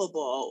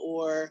unlovable,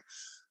 or,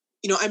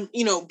 I'm,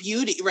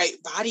 beauty, right?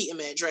 Body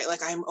image, right? Like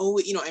I'm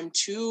always, I'm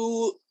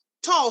too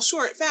tall,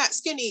 short, fat,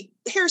 skinny,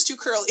 hair's too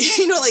curly,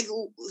 like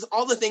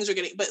all the things are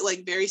getting, but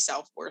like very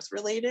self-worth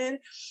related.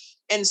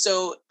 And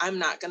so I'm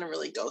not going to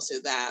really go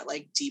through that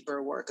like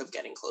deeper work of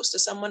getting close to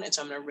someone. And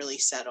so I'm going to really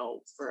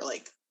settle for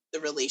like the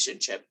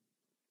relationship,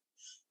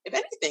 if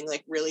anything,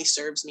 like really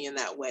serves me in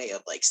that way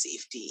of like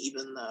safety,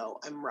 even though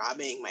I'm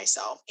robbing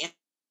myself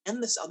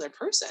and this other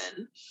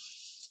person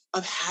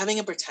of having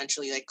a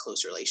potentially like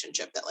close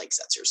relationship that like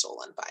sets your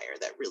soul on fire,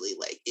 that really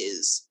like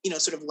is,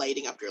 sort of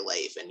lighting up your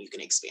life, and you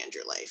can expand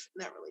your life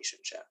in that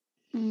relationship.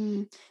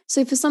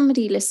 So for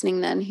somebody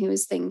listening then who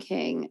is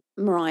thinking,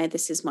 Mariah,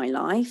 this is my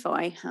life.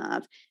 I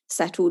have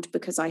settled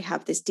because I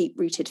have this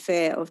deep-rooted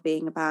fear of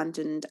being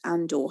abandoned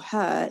and or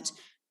hurt.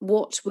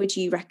 What would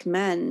you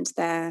recommend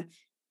their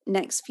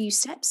next few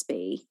steps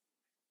be?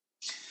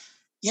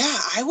 Yeah,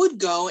 I would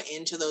go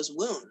into those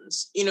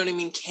wounds. You know what I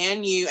mean?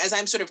 Can you, as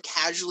I'm sort of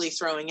casually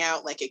throwing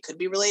out, like it could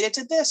be related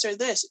to this or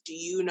this, do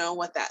you know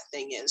what that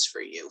thing is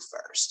for you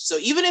first? So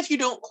even if you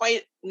don't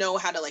quite know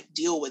how to like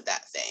deal with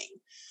that thing,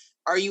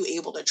 are you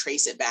able to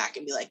trace it back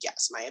and be like,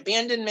 yes, my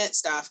abandonment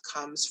stuff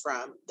comes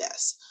from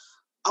this?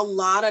 A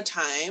lot of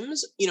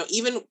times,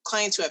 even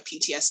clients who have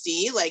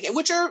PTSD, like,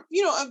 which are,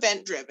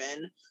 event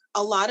driven,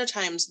 a lot of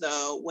times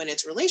though, when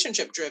it's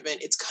relationship driven,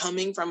 it's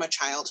coming from a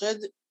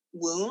childhood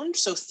wound.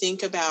 So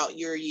think about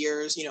your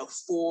years,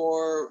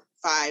 4,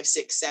 5,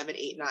 6, 7,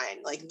 8, 9,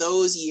 like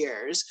those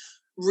years,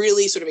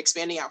 really sort of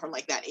expanding out from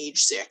like that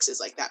age 6 is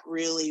like that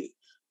really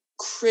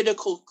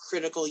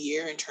critical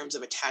year in terms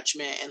of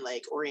attachment and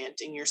like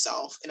orienting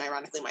yourself. And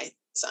ironically, my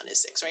son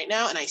is 6 right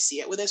now, and I see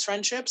it with his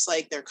friendships.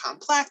 Like, they're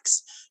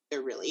complex,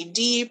 they're really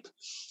deep.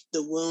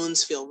 The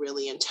wounds feel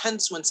really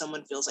intense when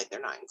someone feels like they're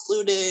not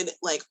included.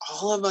 Like,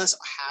 all of us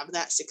have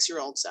that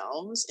 6-year-old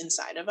selves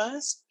inside of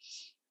us.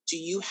 Do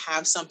you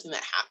have something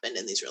that happened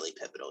in these really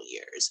pivotal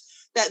years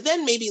that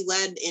then maybe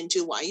led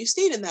into why you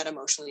stayed in that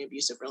emotionally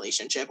abusive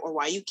relationship, or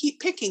why you keep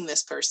picking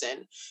this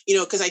person? You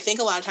know, because I think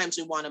a lot of times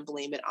we want to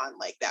blame it on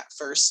like that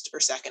first or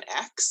second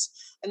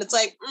ex. And it's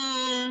like,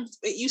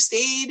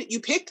 you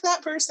picked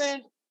that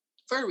person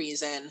for a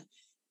reason,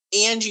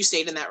 and you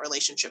stayed in that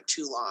relationship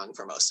too long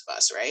for most of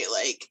us, right?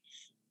 Like,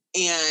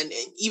 and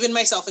even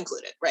myself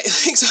included, right?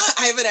 Like, so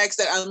I have an ex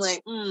that I'm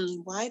like,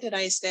 why did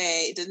I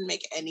stay? It didn't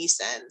make any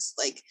sense.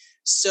 Like,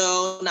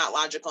 so not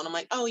logical. And I'm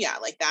like, oh yeah,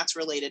 like that's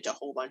related to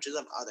whole bunches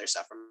of other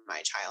stuff from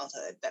my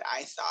childhood that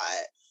I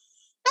thought,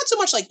 not so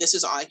much like this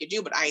is all I could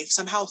do, but I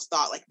somehow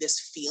thought like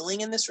this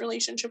feeling in this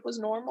relationship was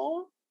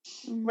normal,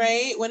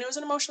 right? When it was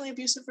an emotionally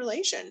abusive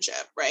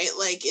relationship, right?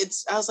 Like,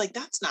 I was like,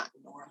 that's not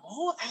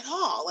normal at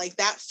all. Like,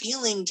 that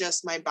feeling,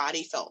 just my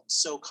body felt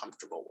so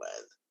comfortable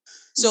with.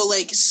 So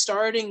like,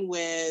 starting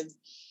with,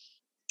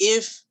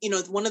 if, you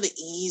know, one of the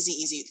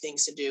easy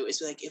things to do is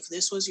be like, if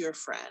this was your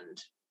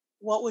friend,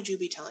 what would you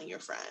be telling your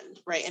friend,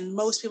 right? And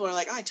most people are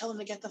like, oh, I tell them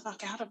to get the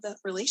fuck out of the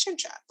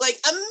relationship, like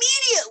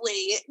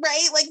immediately,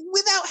 right? Like,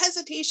 without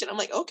hesitation. I'm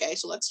like, okay,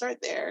 so let's start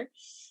there.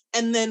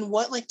 And then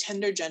what like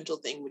tender, gentle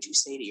thing would you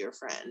say to your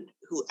friend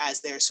who,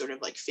 as they're sort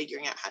of like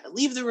figuring out how to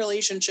leave the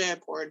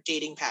relationship or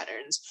dating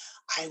patterns?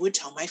 I would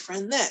tell my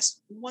friend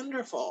this.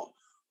 Wonderful.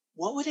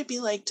 What would it be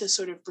like to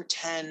sort of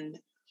pretend,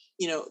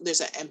 you know,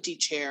 there's an empty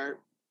chair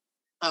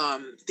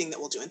thing that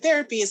we'll do in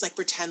therapy, is like,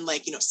 pretend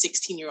like, you know,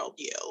 16-year-old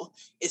you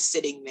is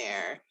sitting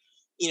there,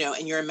 you know,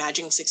 and you're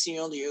imagining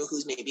 16-year-old you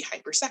who's maybe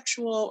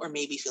hypersexual, or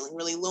maybe feeling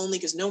really lonely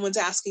because no one's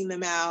asking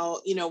them out,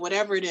 you know,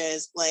 whatever it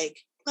is. Like,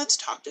 let's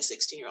talk to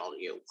 16-year-old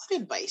you.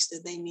 What advice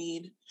did they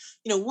need?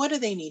 You know, what do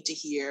they need to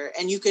hear?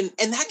 And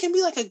that can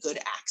be like a good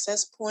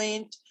access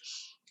point.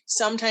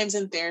 Sometimes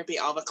in therapy,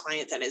 I'll have a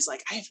client that is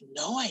like, I have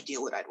no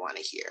idea what I'd want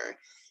to hear.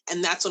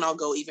 And that's when I'll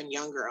go even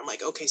younger. I'm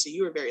like, okay, so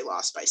you were very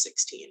lost by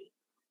 16.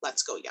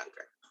 Let's go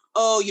younger.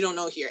 Oh, you don't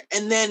know here.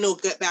 And then it'll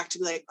get back to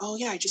be like, oh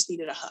yeah, I just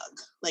needed a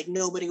hug. Like,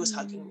 nobody was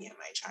hugging me in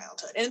my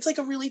childhood. And it's like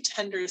a really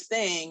tender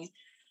thing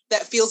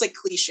that feels like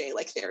cliche,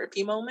 like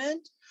therapy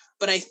moment.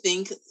 But I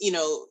think, you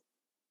know,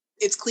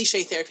 it's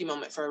cliche therapy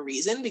moment for a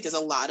reason, because a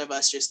lot of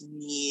us just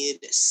need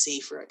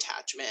safer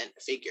attachment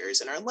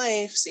figures in our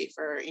life,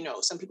 safer, you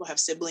know, some people have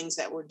siblings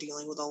that were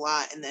dealing with a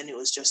lot. And then it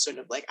was just sort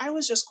of like, I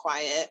was just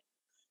quiet.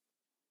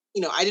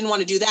 You know, I didn't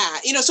want to do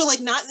that, you know, so like,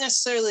 not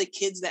necessarily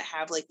kids that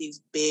have like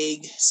these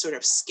big sort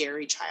of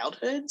scary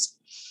childhoods.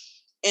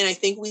 And I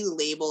think we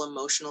label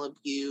emotional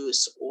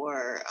abuse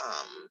or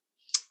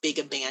big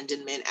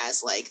abandonment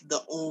as like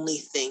the only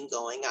thing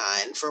going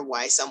on for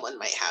why someone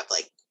might have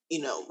like, you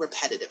know,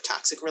 repetitive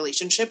toxic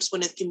relationships,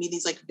 when it can be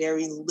these like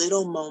very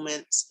little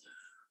moments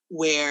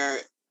where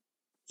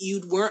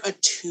you weren't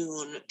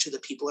attuned to the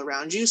people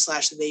around you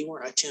 / they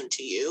weren't attuned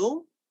to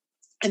you.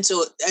 And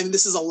so, and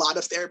this is a lot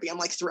of therapy I'm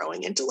like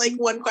throwing into like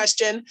one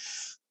question,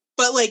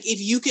 but like,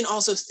 if you can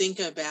also think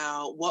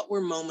about what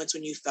were moments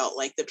when you felt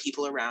like the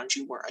people around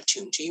you weren't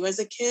attuned to you as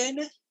a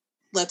kid,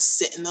 let's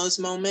sit in those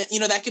moments.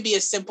 You know, that could be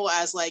as simple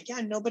as like,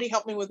 yeah, nobody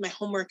helped me with my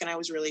homework and I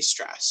was really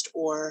stressed.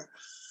 Or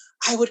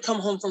I would come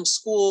home from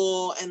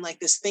school and like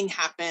this thing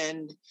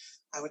happened.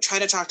 I would try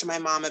to talk to my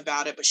mom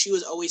about it, but she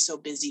was always so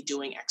busy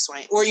doing X,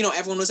 Y, or, you know,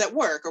 everyone was at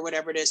work or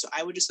whatever it is. So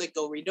I would just like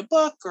go read a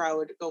book, or I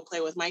would go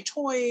play with my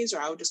toys,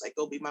 or I would just like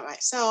go be by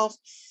myself.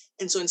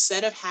 And so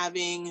instead of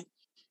having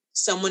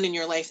someone in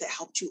your life that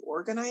helped you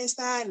organize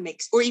that and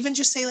makes, or even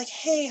just say like,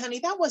 hey, honey,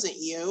 that wasn't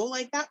you.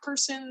 Like, that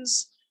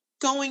person's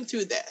going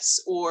through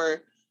this.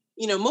 Or,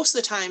 you know, most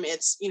of the time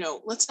it's, you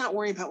know, let's not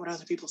worry about what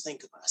other people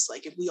think of us.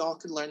 Like, if we all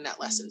could learn that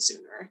lesson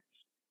sooner.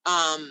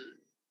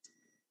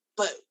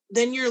 But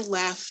then you're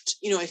left,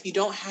 you know, if you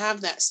don't have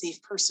that safe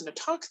person to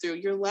talk through,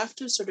 you're left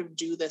to sort of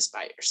do this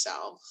by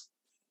yourself.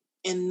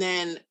 And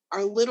then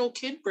our little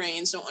kid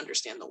brains don't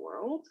understand the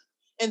world.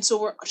 And so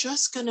we're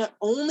just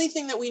only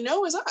thing that we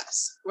know is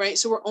us, right?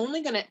 So we're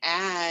only going to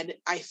add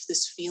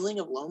this feeling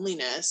of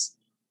loneliness.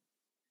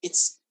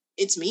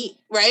 It's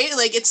me, right?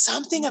 Like, it's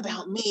something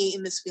about me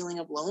in this feeling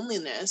of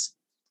loneliness.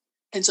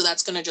 And so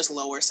that's going to just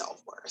lower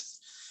self-worth.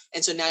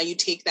 And so now you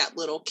take that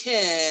little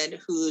kid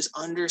who's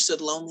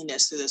understood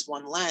loneliness through this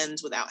one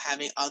lens without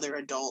having other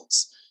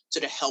adults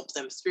sort of help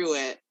them through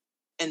it.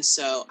 And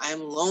so,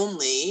 I'm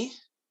lonely,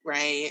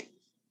 right?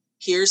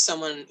 Here's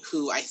someone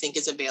who I think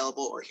is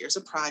available, or here's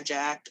a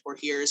project, or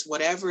here's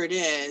whatever it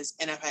is.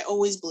 And if I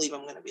always believe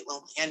I'm going to be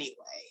lonely anyway,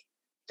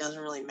 it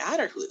doesn't really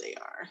matter who they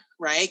are,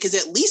 right? Because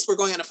at least we're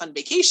going on a fun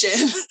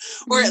vacation,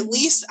 or at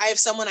least I have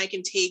someone I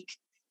can take.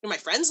 You know, my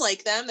friends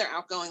like them, they're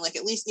outgoing, like,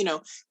 at least, you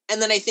know,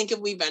 And then I think if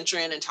we venture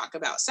in and talk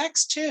about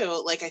sex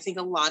too, like I think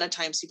a lot of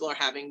times people are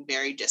having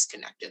very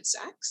disconnected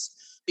sex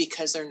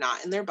because they're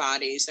not in their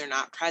bodies, they're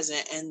not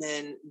present. And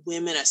then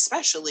women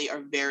especially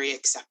are very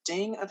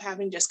accepting of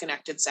having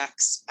disconnected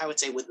sex, I would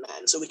say, with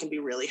men. So we can be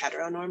really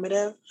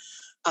heteronormative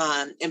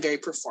and very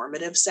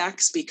performative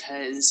sex,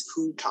 because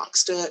who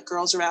talks to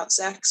girls about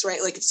sex,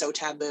 right? Like it's so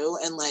taboo.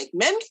 And like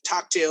men get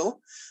talked to,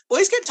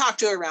 boys get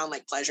talked to around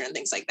like pleasure and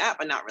things like that,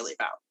 but not really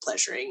about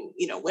pleasuring,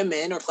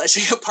 women or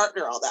pleasuring a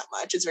partner all that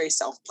much. It's very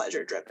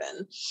self-pleasure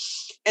driven.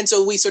 And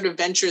so we sort of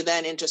venture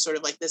then into sort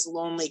of like this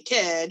lonely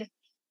kid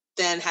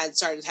then had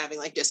started having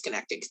like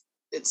disconnected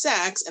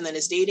sex, and then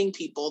is dating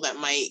people that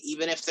might,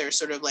 even if they're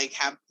sort of like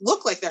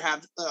look like they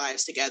have their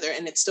lives together,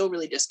 and it's still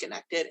really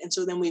disconnected. And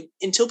so then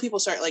until people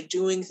start like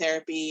doing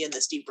therapy and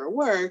this deeper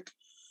work,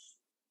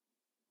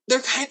 they're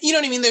kind of, you know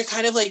what I mean? They're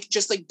kind of like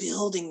just like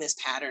building this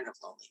pattern of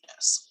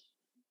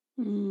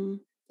loneliness.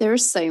 There are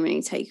so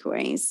many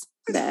takeaways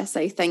there.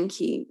 So thank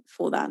you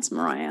for that,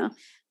 Mariah.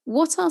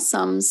 What are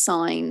some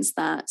signs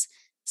that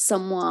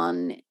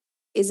someone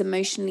is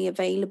emotionally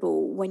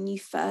available when you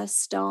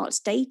first start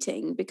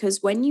dating?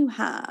 Because when you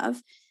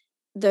have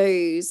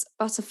those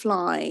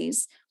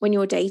butterflies, when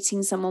you're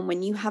dating someone,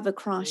 when you have a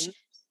crush,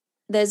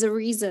 there's a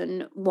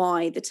reason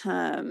why the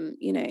term,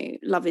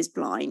 love is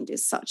blind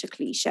is such a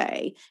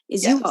cliche,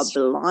 is you are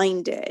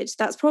blinded.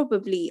 That's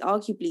probably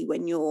arguably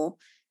when you're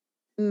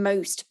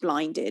most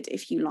blinded,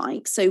 if you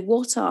like. So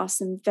what are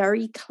some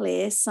very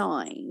clear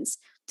signs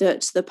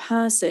that the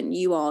person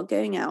you are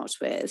going out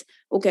with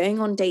or going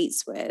on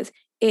dates with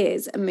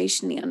is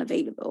emotionally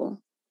unavailable?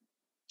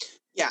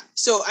 Yeah.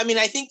 So, I mean,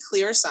 I think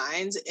clear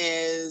signs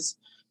is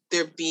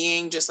they're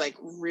being just like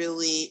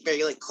really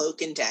very like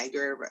cloak and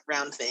dagger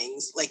around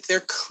things. Like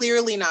they're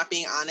clearly not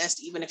being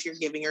honest, even if you're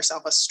giving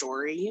yourself a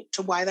story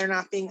to why they're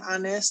not being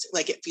honest.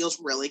 Like it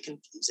feels really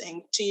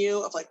confusing to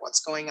you of like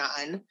what's going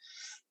on.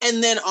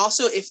 And then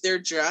also if they're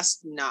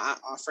just not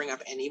offering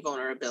up any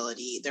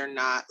vulnerability, they're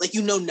not like,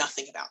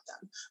 nothing about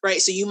them, right?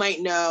 So you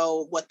might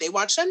know what they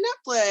watched on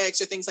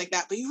Netflix or things like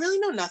that, but you really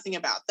know nothing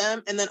about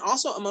them. And then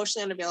also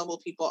emotionally unavailable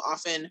people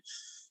often,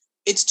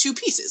 it's two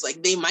pieces.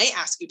 Like they might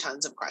ask you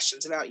tons of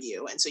questions about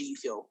you. And so you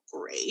feel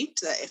great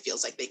that it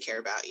feels like they care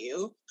about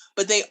you,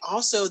 but they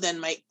also then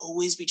might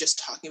always be just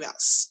talking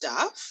about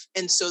stuff.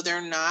 And so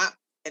they're not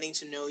getting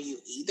to know you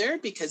either,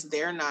 because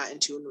they're not in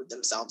tune with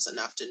themselves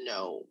enough to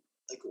know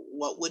like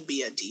what would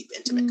be a deep,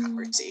 intimate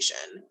conversation.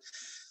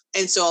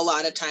 And so a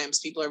lot of times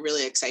people are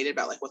really excited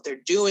about like what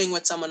they're doing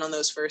with someone on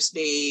those first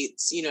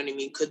dates. You know what I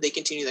mean? Could they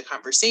continue the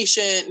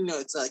conversation?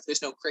 It's like,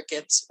 there's no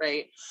crickets,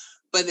 right?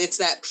 But it's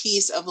that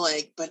piece of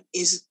like,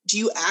 do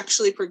you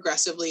actually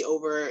progressively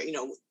over,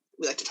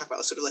 we like to talk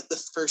about sort of like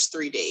the first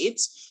 3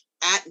 dates.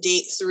 At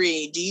date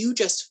 3, do you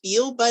just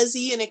feel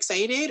buzzy and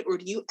excited, or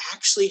do you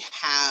actually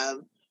have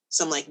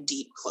some like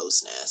deep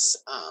closeness?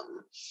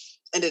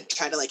 And to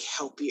try to like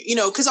help you,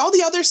 because all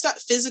the other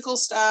stuff, physical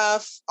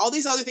stuff, all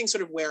these other things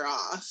sort of wear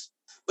off,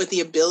 but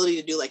the ability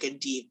to do like a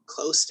deep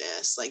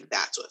closeness, like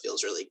that's what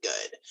feels really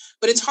good.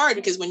 But it's hard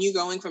because when you're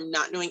going from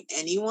not knowing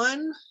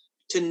anyone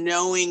to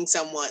knowing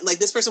someone, like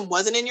this person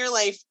wasn't in your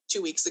life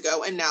 2 weeks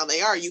ago and now they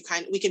are,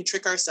 we can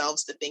trick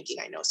ourselves to thinking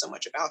I know so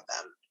much about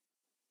them.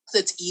 So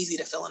it's easy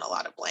to fill in a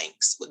lot of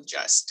blanks with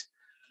just,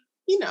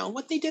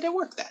 what they did at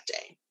work that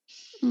day.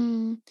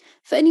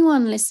 For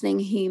anyone listening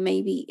who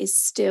maybe is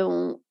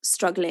still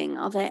struggling,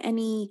 are there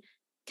any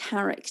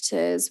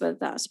characters, whether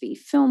that be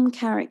film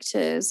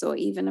characters or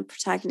even a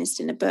protagonist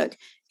in a book,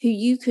 who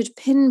you could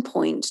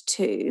pinpoint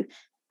to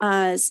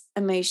as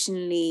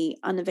emotionally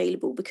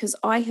unavailable? Because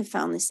I have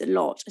found this a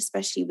lot,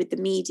 especially with the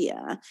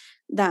media,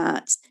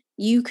 that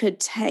you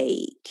could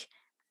take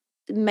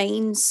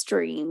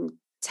mainstream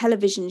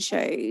television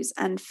shows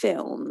and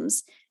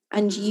films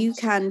and you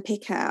can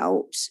pick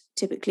out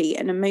typically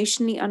an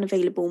emotionally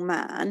unavailable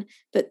man,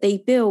 but they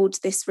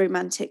build this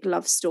romantic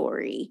love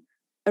story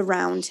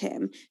around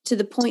him to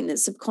the point that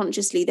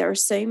subconsciously there are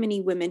so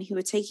many women who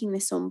are taking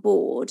this on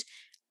board,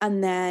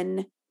 and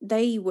then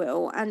they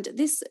will, and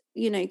this,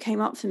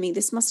 came up for me,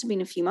 this must have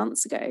been a few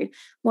months ago,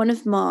 one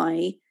of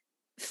my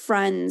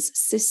friend's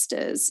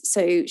sisters,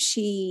 so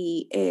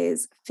she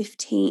is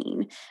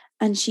 15,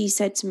 and she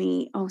said to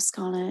me, "Oh,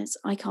 Scarlett,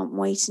 I can't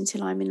wait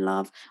until I'm in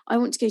love. I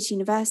want to go to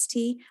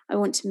university. I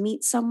want to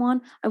meet someone.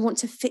 I want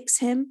to fix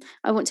him.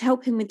 I want to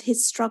help him with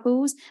his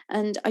struggles.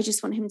 And I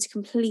just want him to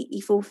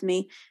completely fall for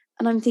me."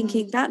 And I'm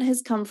thinking that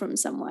has come from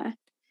somewhere.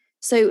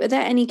 So are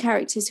there any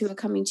characters who are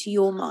coming to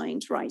your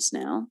mind right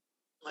now?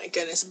 My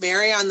goodness,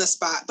 very on the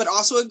spot, but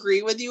also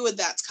agree with you with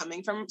that's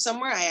coming from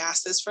somewhere. I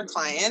asked this for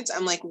clients.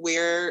 I'm like,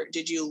 where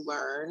did you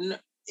learn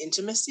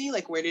intimacy?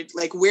 Like, where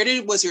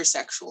was your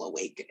sexual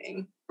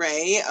awakening?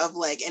 Right. Of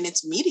like, and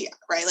it's media,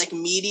 right? Like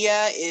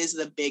media is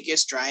the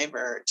biggest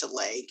driver to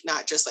like,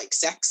 not just like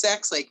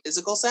sex, like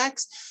physical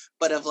sex,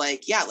 but of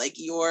like, yeah, like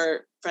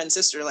your friend's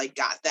sister, like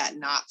got that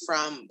not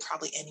from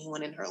probably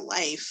anyone in her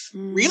life,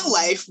 real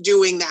life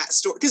doing that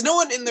story. Cause no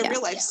one in the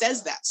real life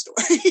says that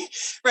story,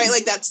 right?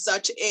 Like that's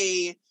such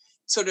a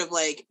sort of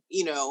like,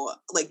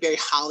 like very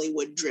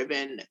Hollywood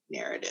driven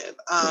narrative.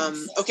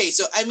 Yes. Okay,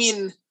 so I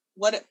mean,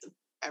 what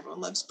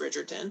everyone loves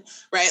Bridgerton,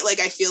 right? Like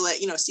I feel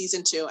like,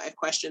 season 2, I have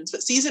questions,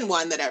 but season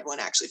 1 that everyone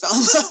actually fell in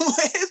love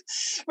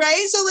with,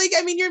 right? So like,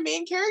 I mean, your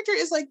main character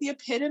is like the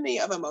epitome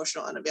of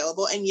emotional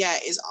unavailable, and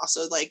yet is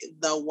also like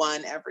the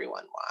one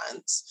everyone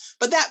wants.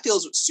 But that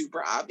feels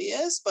super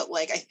obvious. But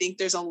like, I think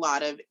there's a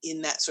lot of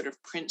in that sort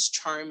of Prince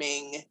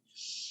Charming,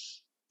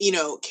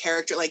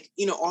 character, like,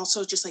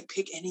 also just like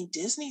pick any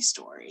Disney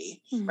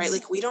story, right?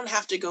 Like we don't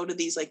have to go to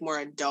these like more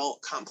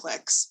adult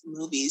complex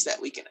movies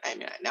that we can, I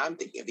mean, now I'm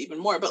thinking of even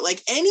more, but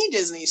like any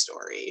Disney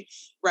story,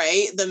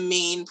 right? The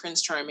main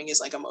Prince Charming is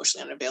like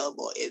emotionally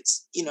unavailable.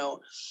 It's,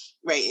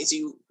 right, as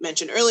you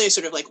mentioned earlier,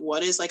 sort of like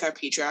what is like our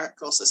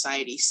patriarchal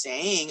society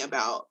saying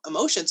about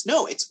emotions?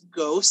 No, it's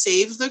go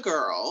save the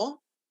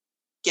girl,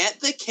 get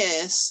the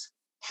kiss,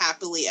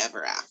 happily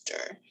ever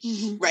after,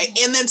 right?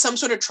 And then some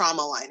sort of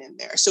trauma line in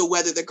there. So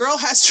whether the girl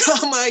has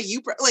trauma,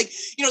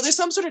 there's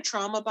some sort of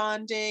trauma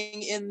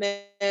bonding in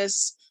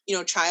this,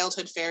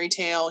 childhood fairy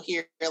tale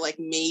here, like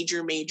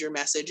major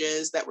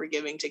messages that we're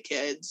giving to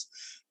kids.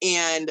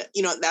 And,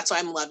 that's why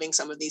I'm loving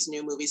some of these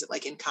new movies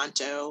like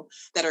Encanto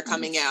that are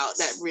coming out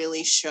that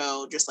really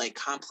show just like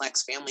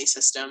complex family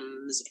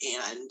systems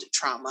and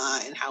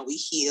trauma and how we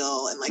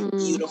heal and like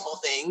beautiful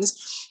things.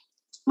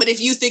 But if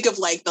you think of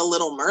like The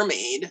Little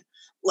Mermaid,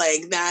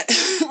 like that,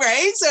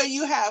 right? So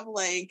you have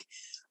like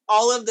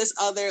all of this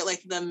other,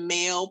 like the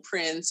male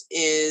prince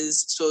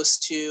is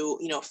supposed to,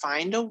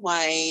 find a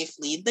wife,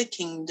 lead the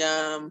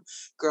kingdom.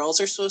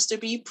 Girls are supposed to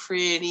be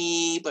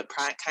pretty, but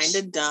kind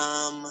of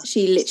dumb.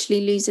 She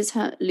literally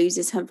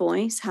loses her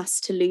voice,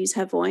 has to lose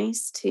her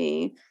voice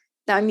to,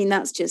 I mean,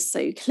 that's just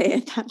so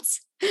clear.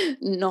 That's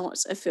not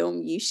a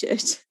film you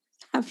should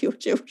have your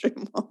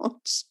children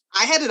watch.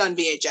 I had it on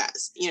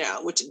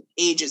VHS, which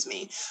ages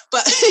me,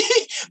 but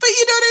but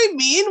you know what I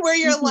mean? Where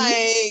you're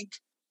like,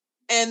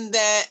 and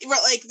that,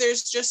 like,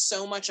 there's just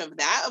so much of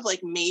that, of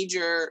like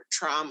major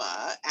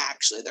trauma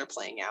actually they're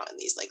playing out in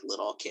these like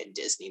little kid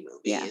Disney movies.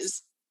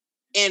 Yes.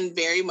 And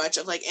very much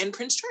of like, and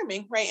Prince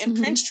Charming, right? And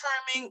Prince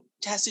Charming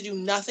has to do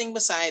nothing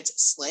besides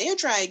slay a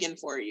dragon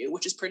for you,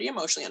 which is pretty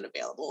emotionally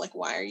unavailable. Like,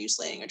 why are you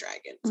slaying a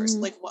dragon? First,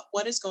 like,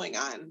 what is going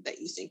on that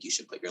you think you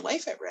should put your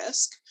life at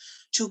risk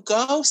to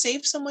go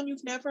save someone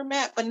you've never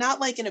met, but not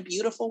like in a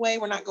beautiful way?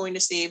 We're not going to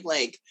save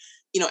like,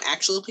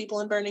 actual people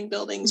in burning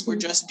buildings. We're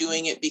just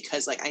doing it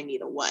because like, I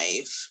need a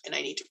wife and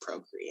I need to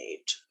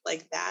procreate.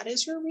 Like, that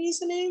is your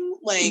reasoning?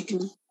 Like,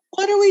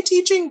 what are we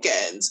teaching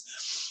kids?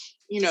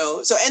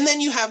 So, and then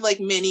you have like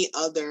many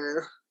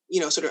other,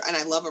 sort of, and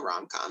I love a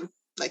rom-com,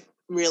 like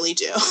really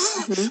do,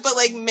 but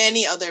like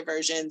many other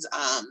versions.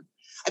 I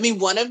mean,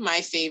 one of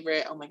my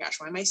favorite, oh my gosh,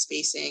 why am I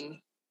spacing?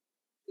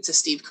 It's a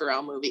Steve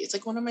Carell movie. It's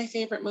like one of my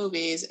favorite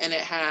movies, and it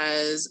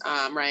has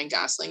Ryan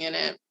Gosling in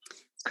it.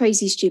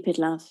 Crazy Stupid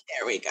Love.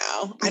 There we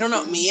go. I don't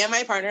know. Me and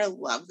my partner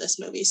love this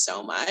movie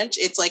so much.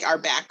 It's like our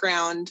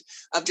background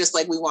of just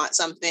like, we want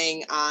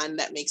something on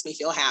that makes me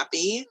feel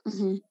happy.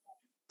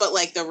 But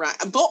like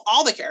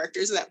all the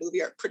characters in that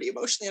movie are pretty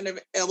emotionally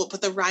unavailable.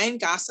 But the Ryan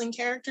Gosling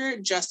character,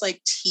 just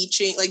like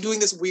teaching, like doing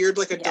this weird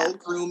like adult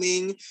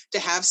grooming to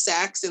have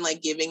sex and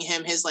like giving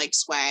him his like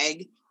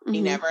swag he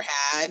never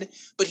had.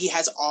 But he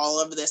has all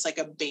of this like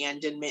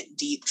abandonment,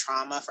 deep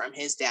trauma from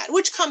his dad,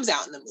 which comes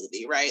out in the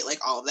movie, right? Like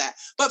all of that.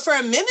 But for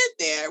a minute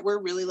there,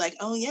 we're really like,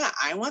 oh yeah,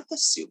 I want the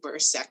super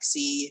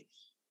sexy,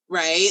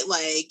 right?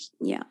 Like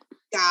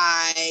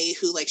guy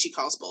who like she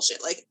calls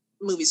bullshit. Like,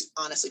 movie's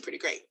honestly pretty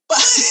great,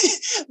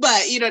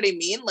 but you know what I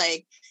mean?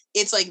 Like,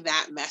 it's like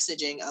that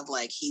messaging of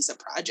like, he's a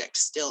project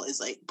still is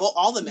like,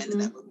 all the men in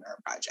that movie are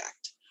a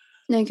project.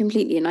 No,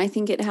 completely. And I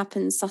think it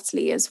happens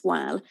subtly as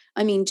well.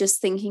 I mean, just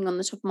thinking on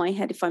the top of my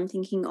head, if I'm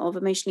thinking of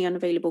emotionally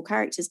unavailable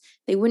characters,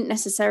 they wouldn't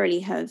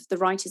necessarily have, the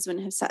writers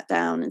wouldn't have sat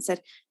down and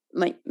said,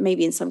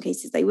 maybe in some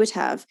cases they would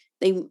have,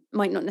 they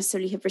might not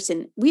necessarily have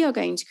written, we are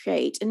going to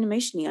create an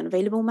emotionally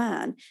unavailable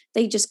man.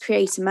 They just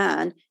create a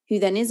man who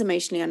then is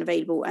emotionally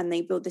unavailable, and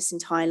they build this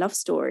entire love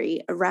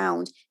story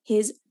around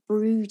his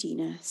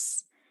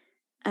broodiness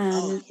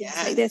and things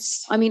like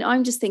this. I mean,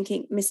 I'm just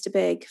thinking Mr.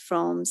 Big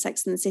from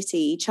Sex and the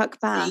City, Chuck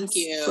Bass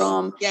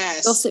from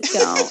Gossip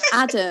Girl,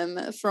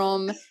 Adam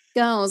from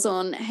Girls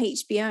on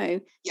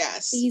HBO.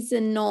 These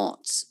are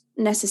not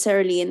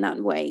necessarily in that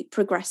way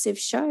progressive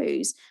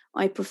shows.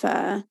 I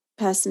prefer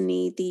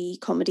personally the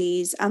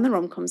comedies and the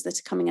rom-coms that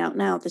are coming out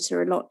now that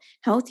are a lot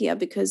healthier,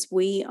 because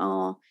we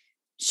are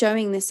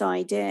showing this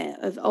idea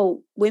of,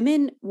 oh,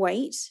 women,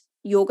 wait,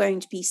 you're going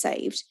to be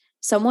saved.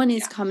 Someone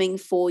is coming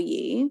for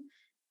you.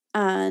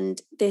 And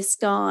this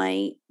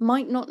guy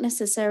might not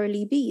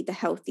necessarily be the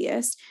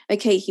healthiest.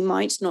 Okay, he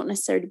might not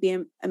necessarily be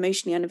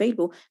emotionally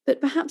unavailable,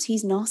 but perhaps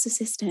he's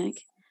narcissistic.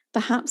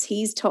 Perhaps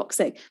he's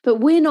toxic.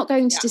 But we're not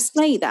going to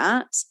display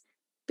that,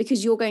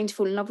 because you're going to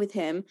fall in love with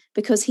him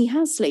because he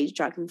has slayed a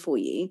dragon for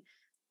you,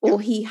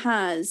 or he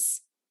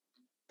has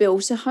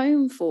built a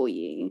home for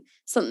you,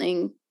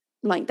 something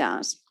like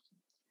that.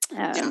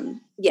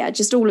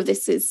 Just all of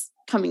this is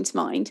coming to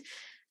mind.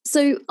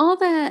 So are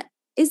there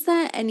is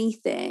there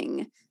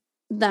anything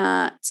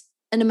that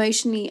an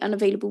emotionally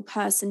unavailable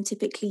person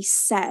typically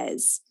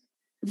says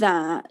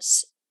that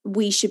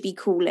we should be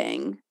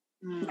calling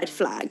red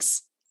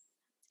flags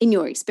in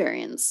your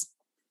experience?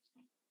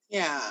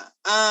 Yeah.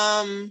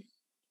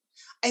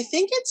 I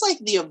think it's like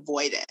the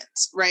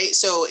avoidance, right?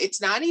 So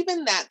it's not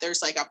even that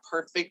there's like a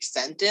perfect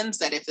sentence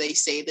that if they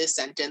say this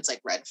sentence,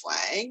 like red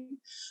flag,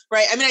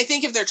 right? I mean, I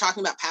think if they're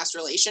talking about past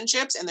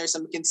relationships and there's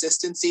some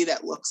consistency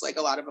that looks like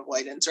a lot of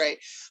avoidance, right?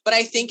 But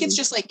I think it's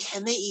just like,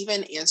 can they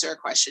even answer a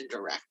question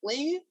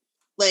directly?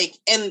 Like,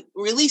 and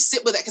really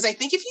sit with it. Because I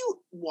think if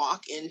you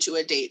walk into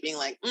a date being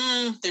like,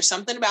 there's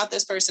something about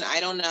this person I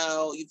don't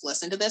know, you've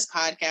listened to this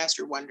podcast,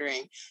 you're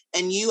wondering,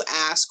 and you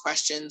ask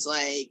questions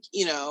like,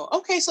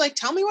 okay, so like,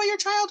 tell me what your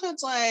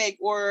childhood's like,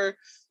 or,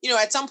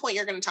 at some point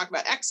you're going to talk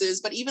about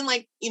exes, but even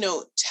like,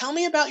 tell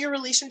me about your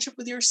relationship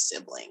with your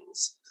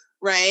siblings,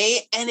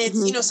 right? And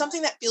it's,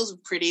 something that feels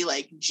pretty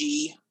like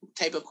G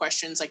type of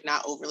questions, like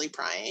not overly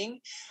prying.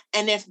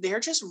 And if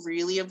they're just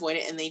really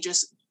avoidant and they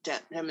just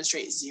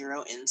demonstrate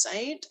zero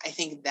insight, I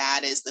think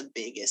that is the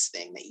biggest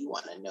thing that you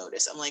want to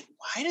notice. I'm like,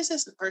 why does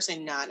this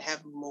person not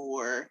have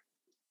more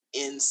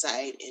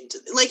insight into,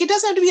 like, it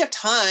doesn't have to be a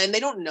ton,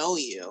 they don't know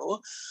you.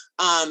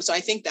 So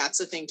I think that's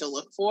the thing to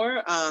look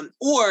for.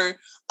 Or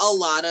a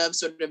lot of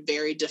sort of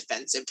very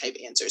defensive type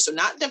answers, so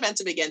not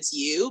defensive against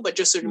you, but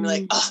just sort of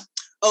like,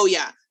 oh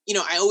yeah,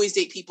 I always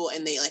date people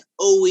and they like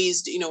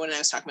always, when I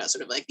was talking about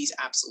sort of like these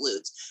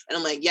absolutes, and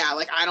I'm like, yeah,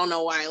 like I don't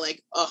know why,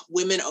 like,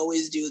 women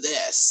always do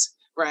this,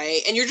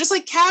 right? And you're just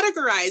like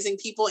categorizing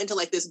people into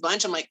like this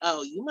bunch. I'm like,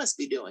 oh, you must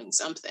be doing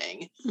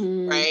something,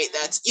 right?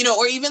 That's,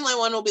 or even like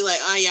one will be like,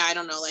 oh yeah, I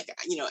don't know, like,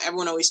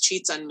 everyone always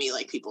cheats on me,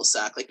 like people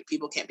suck, like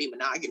people can't be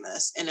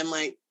monogamous. And I'm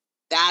like,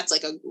 that's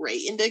like a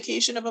great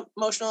indication of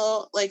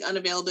emotional like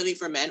unavailability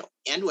for men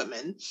and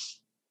women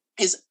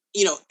is,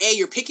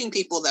 you're picking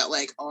people that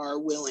like are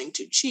willing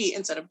to cheat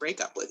instead of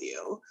break up with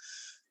you.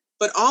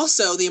 But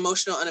also the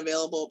emotional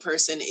unavailable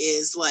person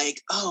is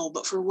like, oh,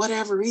 but for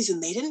whatever reason,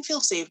 they didn't feel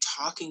safe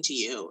talking to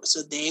you.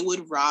 So they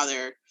would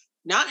rather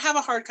not have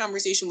a hard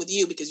conversation with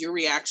you because your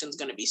reaction is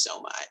going to be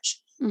so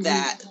much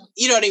that,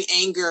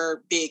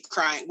 anger, big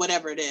crying,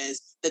 whatever it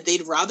is, that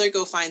they'd rather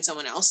go find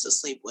someone else to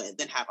sleep with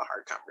than have a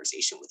hard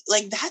conversation with.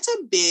 Like, that's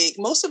a big,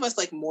 most of us,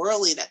 like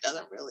morally, that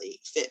doesn't really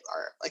fit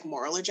our like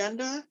moral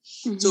agenda.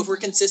 So if we're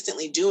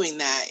consistently doing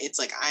that, it's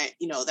like,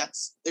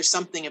 there's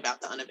something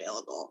about the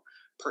unavailable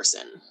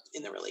person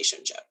in the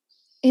relationship.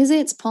 Is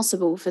it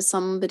possible for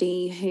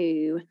somebody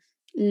who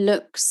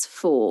looks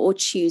for, or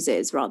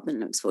chooses rather than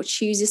looks for,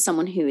 chooses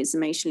someone who is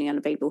emotionally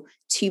unavailable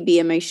to be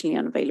emotionally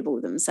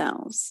unavailable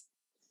themselves?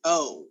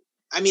 Oh,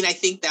 I mean, I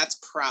think that's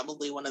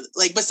probably one of the,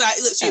 like,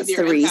 besides, let's see, if That's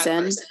you're the an empath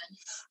reason. person,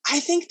 I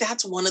think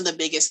that's one of the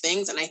biggest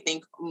things. And I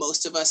think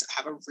most of us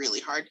have a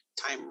really hard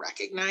time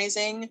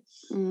recognizing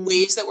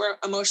ways that we're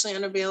emotionally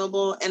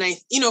unavailable. And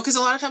because a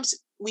lot of times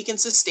we can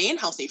sustain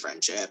healthy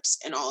friendships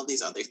and all of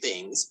these other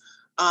things.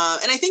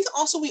 And I think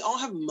also we all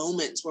have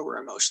moments where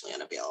we're emotionally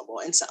unavailable.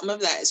 And some of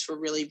that is for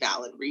really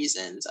valid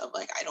reasons of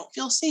like, I don't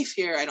feel safe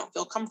here, I don't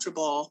feel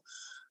comfortable.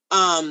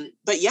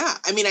 But yeah,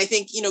 I mean, I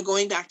think,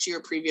 going back to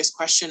your previous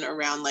question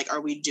around like, are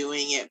we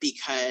doing it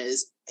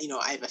because,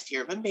 I have a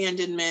fear of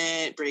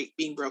abandonment,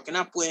 being broken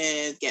up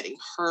with, getting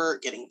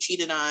hurt, getting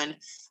cheated on,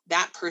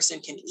 that person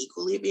can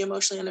equally be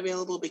emotionally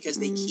unavailable because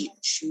they keep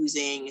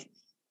choosing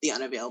the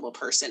unavailable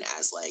person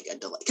as like a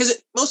delay. Because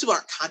most people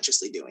aren't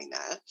consciously doing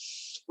that,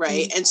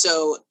 right? And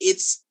so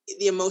it's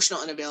the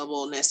emotional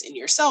unavailableness in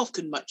yourself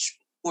could much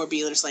more be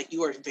just like,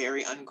 you are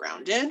very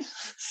ungrounded.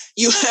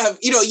 You have,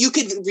 you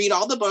could read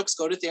all the books,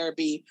 go to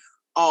therapy,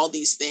 all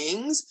these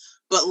things,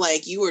 but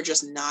like you are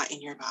just not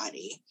in your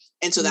body.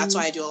 And so that's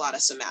why I do a lot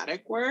of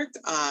somatic work.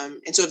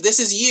 And so if this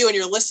is you and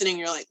you're listening,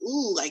 you're like,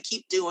 ooh, I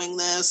keep doing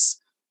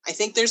this, I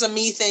think there's a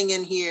me thing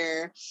in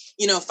here,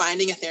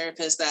 finding a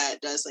therapist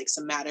that does like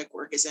somatic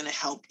work is going to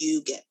help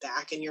you get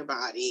back in your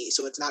body.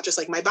 So it's not just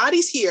like my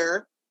body's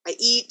here, I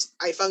eat,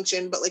 I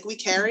function, but like we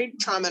carry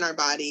trauma in our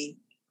body.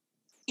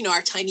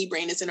 Our tiny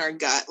brain is in our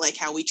gut, like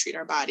how we treat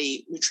our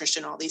body,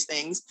 nutrition, all these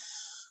things.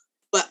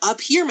 But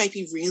up here might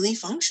be really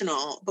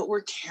functional, but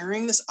we're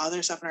carrying this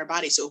other stuff in our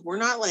body. So if we're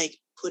not like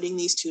putting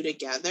these two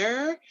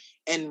together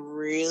and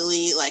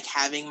really like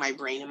having my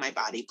brain and my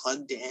body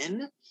plugged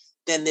in,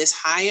 then this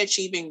high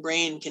achieving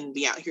brain can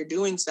be out here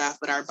doing stuff,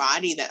 but our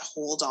body that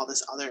holds all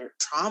this other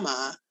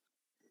trauma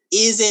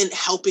isn't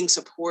helping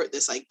support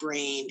this like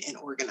brain and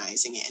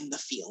organizing it and the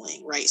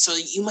feeling, right? So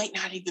you might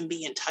not even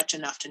be in touch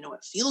enough to know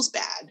it feels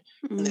bad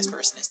when this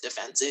person is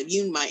defensive.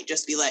 You might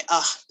just be like,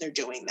 oh, they're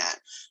doing that,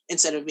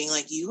 instead of being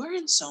like, you are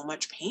in so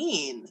much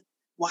pain.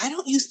 Why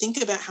don't you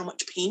think about how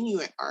much pain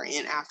you are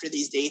in after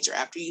these dates or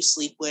after you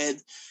sleep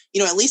with,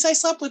 at least I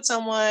slept with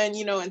someone,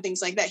 and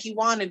things like that. He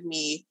wanted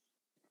me.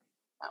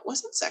 That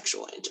wasn't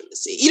sexual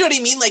intimacy. You know what I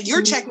mean? Like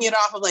you're checking it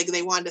off of like,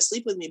 they wanted to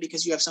sleep with me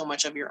because you have so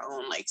much of your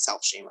own like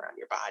self-shame around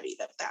your body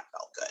that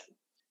felt good.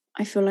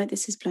 I feel like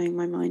this is blowing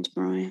my mind,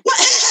 Mariah.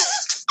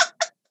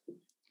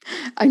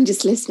 I'm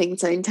just listening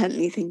so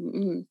intently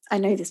thinking, I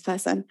know this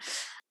person.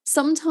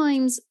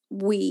 sometimes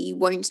we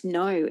won't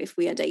know if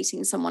we are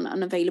dating someone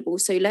unavailable.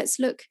 So let's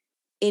look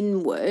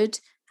inward.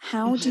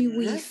 How do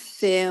we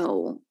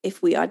feel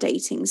if we are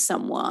dating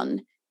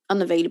someone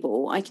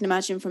unavailable? I can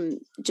imagine from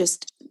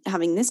just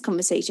having this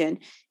conversation,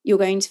 you're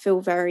going to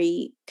feel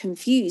very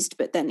confused,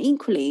 but then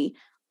equally,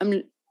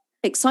 I'm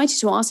excited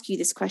to ask you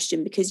this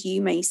question because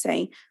you may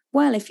say,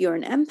 well, if you're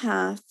an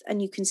empath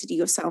and you consider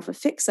yourself a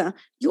fixer,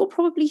 you're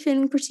probably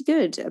feeling pretty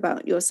good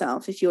about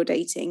yourself if you're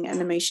dating an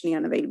emotionally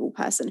unavailable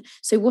person.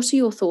 So what are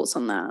your thoughts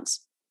on that?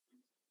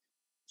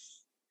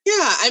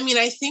 Yeah, I mean,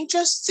 I think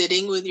just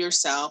sitting with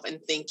yourself and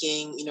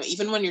thinking,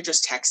 even when you're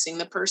just texting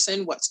the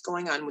person, what's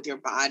going on with your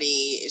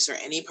body? Is there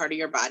any part of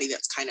your body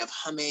that's kind of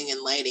humming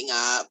and lighting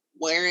up?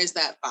 Where is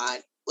that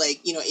body?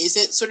 Like, is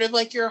it sort of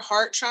like your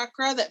heart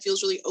chakra that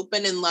feels really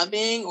open and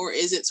loving? Or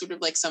is it sort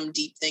of like some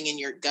deep thing in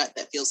your gut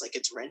that feels like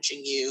it's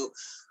wrenching you?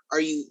 Are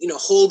you,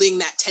 holding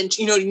that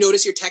tension? You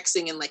notice you're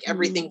texting and like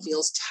everything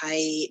feels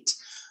tight.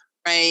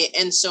 Right.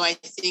 And so I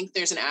think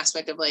there's an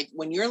aspect of like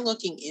when you're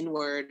looking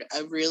inward,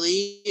 a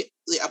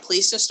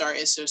place to start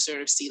is to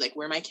sort of see like,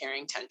 where am I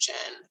carrying tension,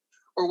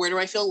 or where do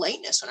I feel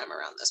lightness when I'm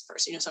around this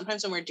person?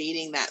 Sometimes when we're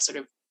dating, that sort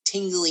of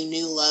tingly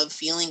new love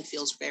feeling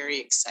feels very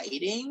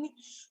exciting.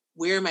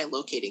 Where am I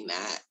locating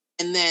that?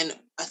 And then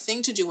a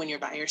thing to do when you're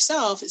by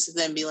yourself is to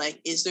then be like,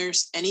 is there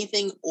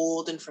anything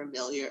old and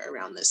familiar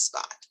around this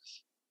spot?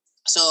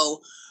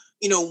 So,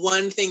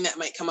 one thing that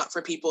might come up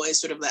for people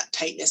is sort of that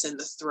tightness in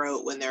the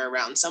throat when they're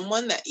around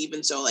someone, that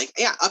even so, like,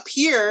 yeah, up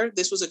here,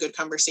 this was a good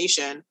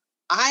conversation.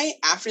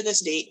 After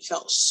this date,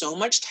 felt so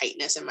much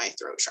tightness in my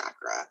throat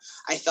chakra.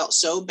 I felt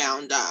so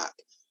bound up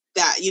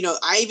that,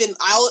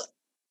 I'll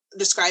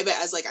describe it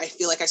as like, I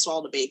feel like I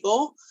swallowed a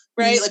bagel,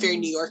 right? Like very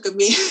New York of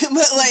me,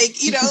 but like,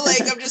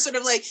 like I'm just sort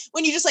of like,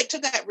 when you just like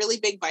took that really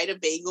big bite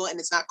of bagel and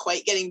it's not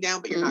quite getting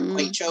down, but you're not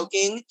quite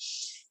choking.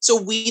 So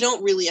we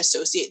don't really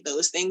associate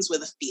those things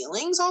with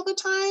feelings all the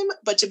time,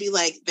 but to be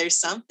like, there's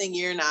something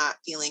you're not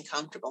feeling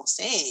comfortable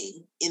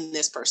saying in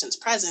this person's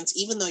presence,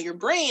 even though your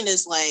brain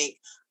is like,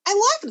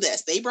 I like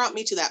this. They brought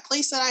me to that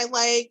place that I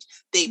liked.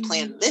 They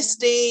planned this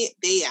date.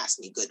 They asked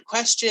me good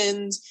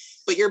questions,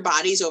 but your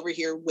body's over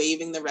here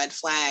waving the red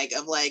flag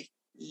of like,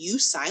 you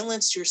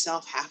silenced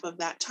yourself half of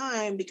that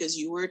time because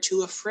you were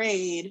too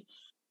afraid,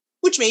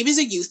 which maybe is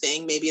a you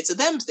thing, maybe it's a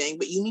them thing,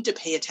 but you need to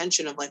pay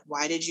attention of like,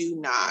 why did you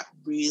not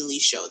really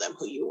show them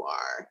who you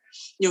are?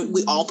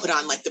 We all put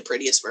on like the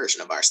prettiest version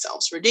of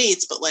ourselves for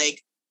dates, but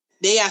like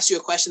they ask you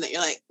a question that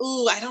you're like,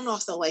 ooh, I don't know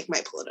if they'll like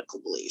my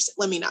political beliefs.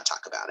 Let me not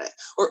talk about it.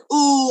 Or,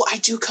 ooh, I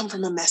do come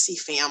from a messy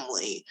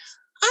family.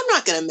 I'm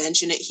not going to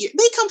mention it here.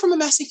 They come from a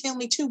messy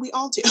family too. We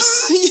all do,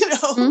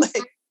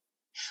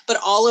 but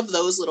all of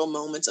those little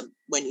moments of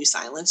when you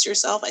silence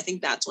yourself, I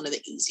think that's one of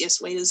the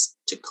easiest ways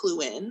to clue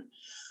in.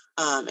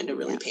 And to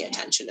really pay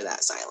attention to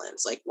that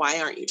silence. Like, why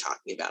aren't you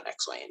talking about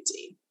X, Y, and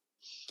Z?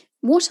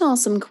 What are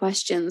some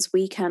questions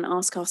we can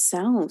ask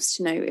ourselves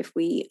to know if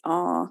we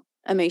are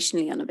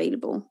emotionally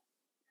unavailable?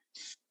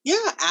 Yeah,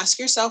 ask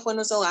yourself, when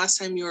was the last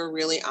time you were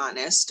really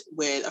honest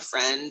with a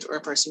friend or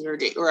a person you're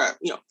dating, or a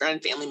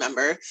friend, family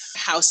member?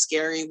 How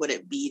scary would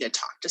it be to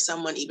talk to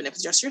someone, even if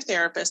it's just your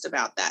therapist,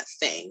 about that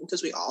thing?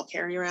 Because we all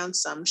carry around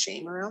some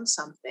shame around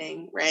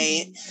something,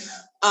 right?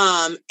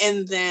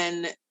 And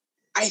then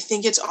I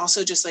think it's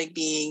also just like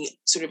being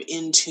sort of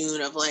in tune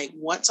of like,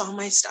 what's all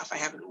my stuff I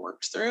haven't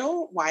worked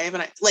through? Why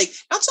haven't I, like,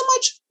 not so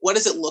much what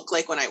does it look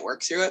like when I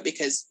work through it?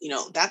 Because,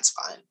 that's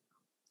fun.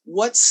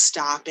 What's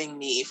stopping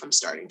me from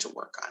starting to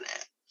work on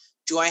it?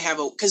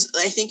 Because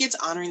I think it's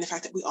honoring the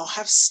fact that we all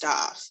have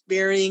stuff,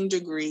 varying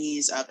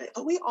degrees of it,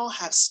 but we all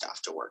have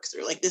stuff to work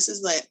through. Like, this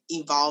is the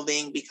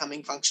evolving,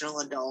 becoming functional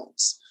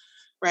adults,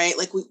 right?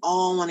 Like, we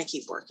all want to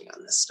keep working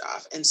on this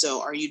stuff. And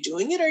so are you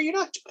doing it or are you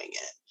not doing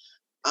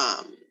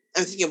it?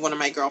 I'm thinking of one of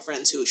my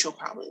girlfriends who she'll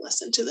probably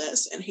listen to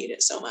this and hate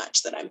it so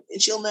much that and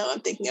she'll know I'm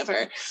thinking of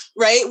her,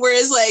 right?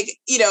 Whereas like,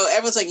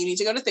 everyone's like, you need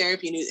to go to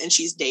therapy, and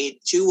she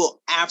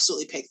will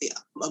absolutely pick the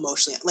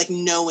emotionally, like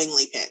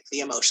knowingly pick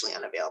the emotionally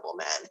unavailable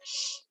men.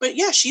 But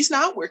yeah, she's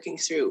not working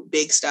through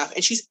big stuff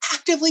and she's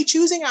actively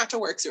choosing not to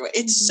work through it.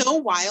 It's so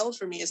wild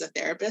for me as a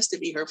therapist to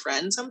be her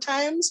friend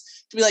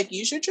sometimes, to be like,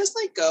 you should just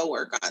like go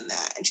work on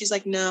that. And she's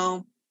like,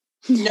 nope.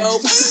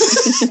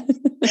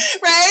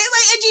 Right?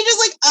 Like, and she just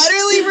like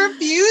utterly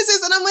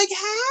refuses. And I'm like,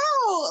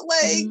 how?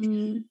 Like,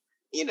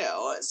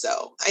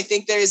 so I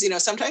think there's,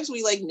 sometimes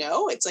we like,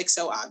 no, it's like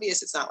so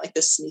obvious. It's not like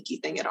this sneaky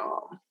thing at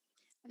all.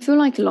 I feel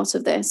like a lot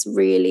of this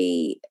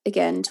really,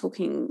 again,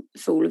 talking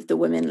for all of the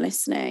women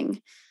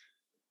listening,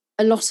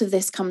 a lot of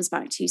this comes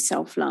back to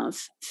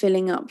self-love,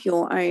 filling up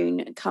your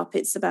own cup.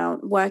 It's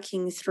about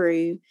working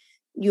through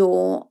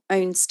your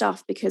own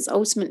stuff, because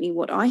ultimately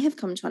what I have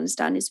come to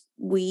understand is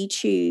we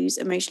choose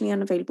emotionally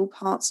unavailable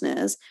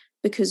partners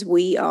because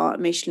we are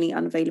emotionally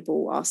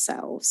unavailable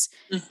ourselves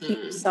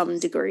to some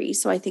degree.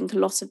 So I think a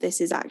lot of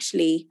this is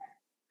actually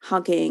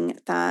hugging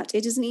that.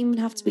 It doesn't even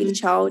have to be the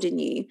child in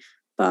you,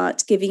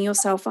 but giving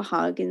yourself a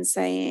hug and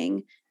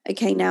saying,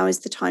 okay, now is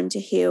the time to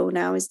heal.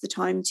 Now is the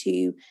time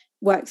to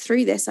work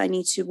through this. I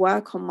need to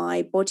work on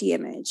my body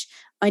image.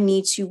 I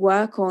need to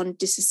work on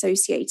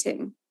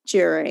disassociating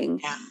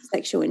during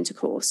sexual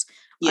intercourse.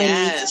 I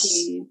need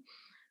to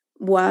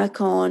work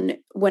on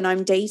when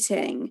I'm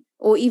dating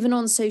or even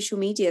on social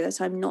media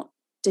that I'm not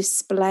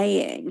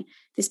displaying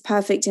this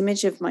perfect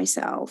image of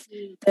myself.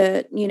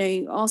 That, you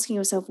know, asking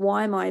yourself,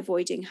 why am I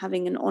avoiding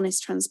having an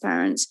honest,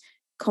 transparent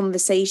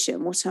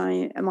conversation? What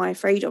am I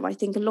afraid of? I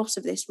think a lot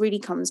of this really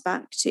comes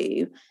back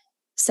to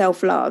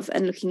self-love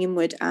and looking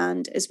inward.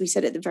 And as we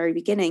said at the very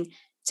beginning,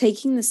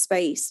 taking the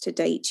space to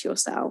date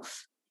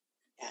yourself.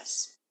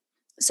 Yes.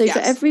 So for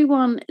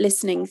everyone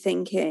listening,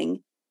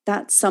 thinking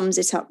that sums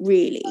it up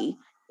really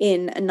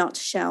in a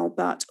nutshell,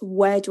 but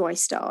where do I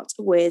start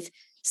with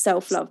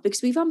self-love?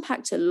 Because we've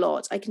unpacked a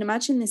lot. I can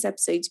imagine this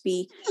episode to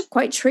be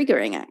quite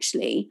triggering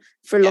actually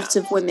for a lot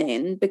of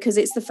women, because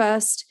it's the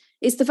first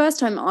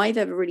time I've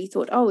ever really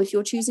thought, oh, if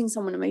you're choosing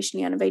someone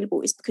emotionally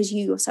unavailable, it's because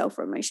you yourself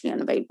are emotionally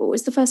unavailable.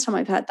 It's the first time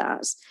I've heard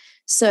that.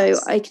 So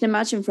I can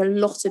imagine for a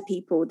lot of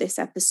people, this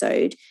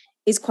episode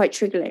is quite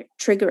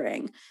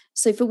triggering.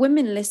 So for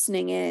women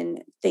listening in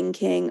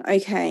thinking,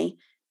 okay,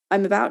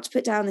 I'm about to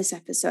put down this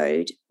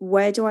episode,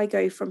 where do I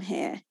go from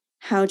here?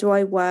 How do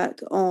I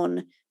work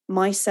on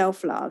my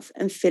self-love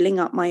and filling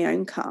up my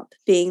own cup,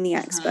 being the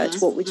expert?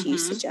 What would you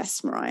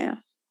suggest, Mariah?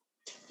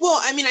 Well,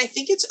 I mean, I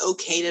think it's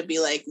okay to be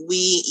like,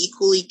 we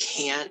equally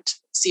can't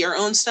see our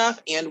own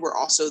stuff and we're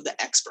also the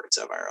experts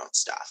of our own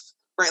stuff,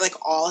 right? Like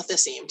all at the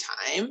same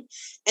time.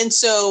 And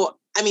so,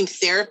 I mean,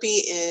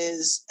 therapy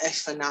is a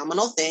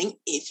phenomenal thing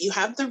if you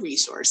have the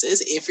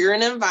resources, if you're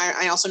in an environment.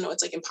 I also know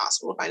it's like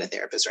impossible to find a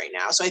therapist right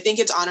now. So I think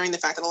it's honoring the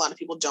fact that a lot of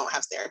people don't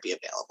have therapy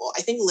available.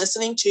 I think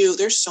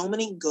there's so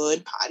many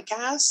good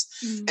podcasts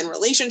and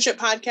relationship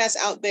podcasts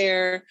out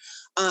there.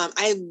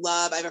 I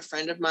have a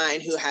friend of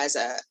mine who has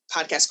a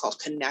podcast called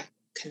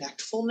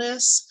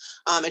Connectfulness.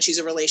 And she's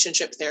a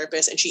relationship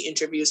therapist and she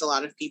interviews a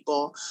lot of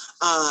people.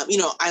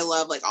 I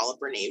love like Olive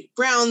Brene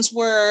Brown's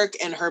work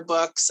and her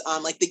books,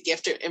 like The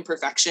Gift of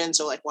Imperfection.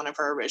 So like one of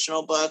her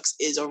original books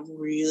is a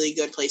really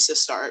good place to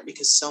start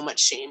because so much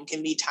shame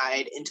can be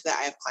tied into that.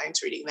 I have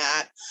clients reading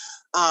that.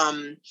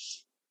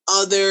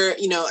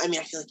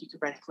 I feel like you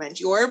could recommend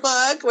your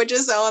book, which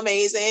is so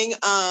amazing.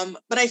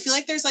 But I feel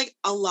like there's like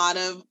a lot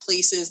of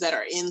places that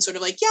are in sort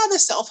of like, the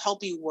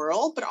self-helpy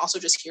world, but also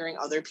just hearing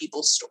other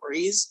people's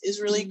stories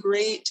is really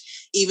great.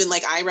 Even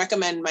like I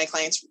recommend my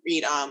clients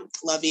read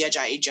Lovey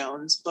Ajayi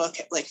Jones' book,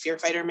 like Fear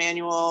Fighter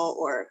Manual,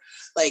 or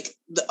like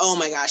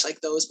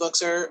those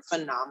books are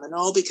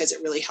phenomenal because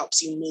it really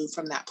helps you move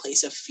from that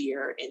place of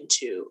fear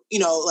into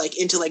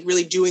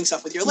really doing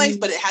stuff with your life.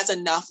 But it has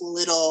enough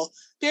little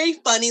very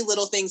funny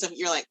little things of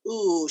you're like,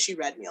 ooh, she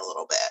read me a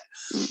little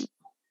bit.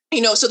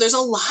 So there's a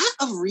lot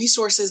of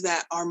resources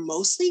that are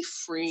mostly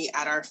free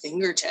at our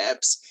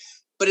fingertips,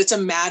 but it's a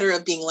matter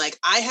of being like,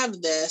 I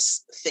have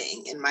this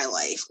thing in my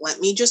life. Let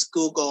me just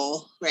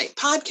Google,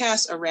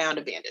 podcasts around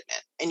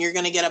abandonment. And you're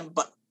going to get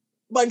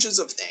bunches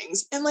of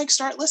things and like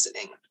start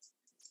listening.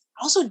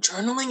 Also,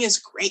 journaling is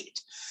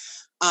great.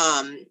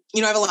 I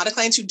have a lot of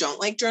clients who don't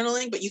like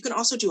journaling, but you can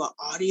also do an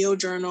audio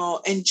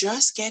journal and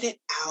just get it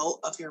out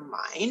of your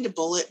mind.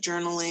 Bullet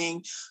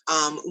journaling.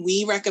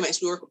 We work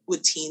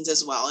with teens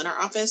as well in our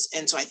office.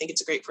 And so I think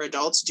it's great for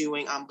adults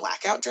doing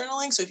blackout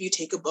journaling. So if you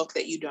take a book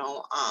that you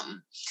don't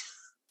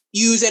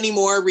use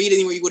anymore, read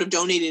anymore, you would have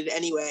donated it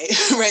anyway,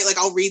 right? Like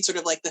I'll read sort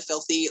of like the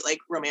filthy, like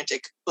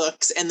romantic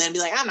books and then be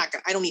like,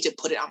 I don't need to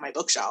put it on my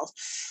bookshelf.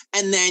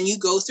 And then you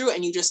go through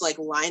and you just like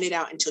line it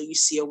out until you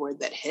see a word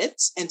that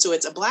hits. And so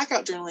it's a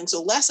blackout journaling.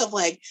 So less of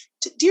like,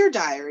 dear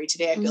diary,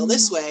 today I feel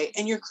this way.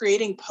 And you're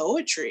creating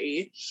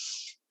poetry.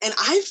 And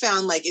I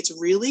found like, it's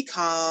really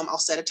calm. I'll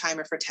set a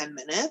timer for 10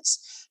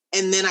 minutes.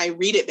 And then I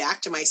read it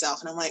back to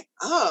myself and I'm like,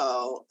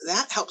 oh,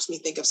 that helps me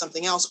think of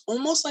something else,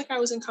 almost like I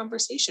was in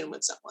conversation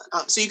with someone.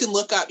 So you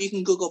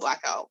can Google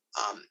blackout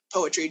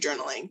poetry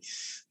journaling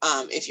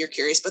if you're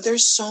curious. But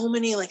there's so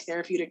many like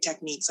therapeutic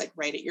techniques like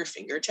right at your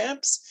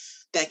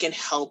fingertips that can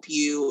help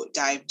you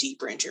dive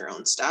deeper into your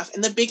own stuff.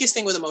 And the biggest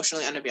thing with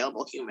emotionally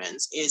unavailable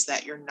humans is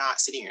that you're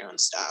not sitting in your own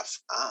stuff.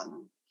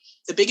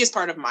 The biggest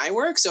part of my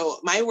work. So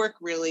my work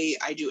really,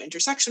 I do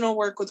intersectional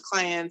work with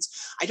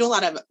clients. I do a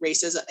lot of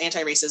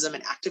anti-racism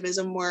and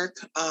activism work.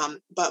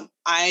 But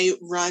I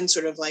run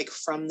sort of like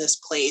from this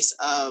place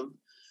of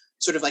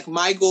sort of like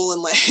my goal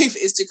in life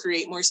is to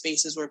create more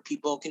spaces where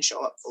people can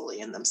show up fully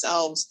in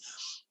themselves,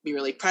 be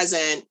really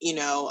present.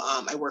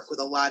 I work with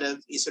a lot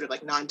of these sort of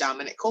like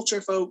non-dominant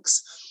culture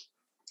folks.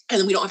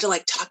 And we don't have to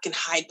like tuck and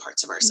hide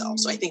parts of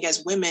ourselves. So I think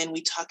as women,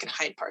 we tuck and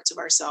hide parts of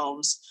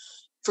ourselves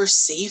for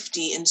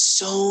safety in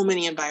so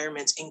many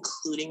environments,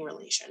 including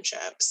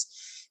relationships.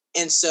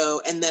 And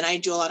then I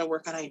do a lot of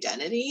work on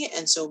identity.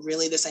 And so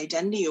really this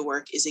identity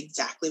work is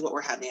exactly what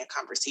we're having a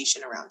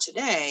conversation around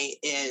today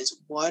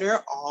is what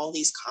are all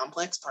these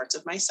complex parts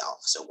of myself?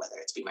 So whether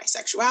it's be my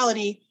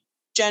sexuality,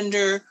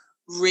 gender,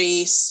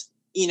 race,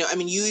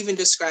 you even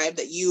described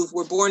that you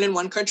were born in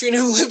one country and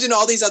have lived in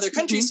all these other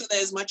countries. So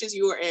that as much as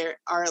you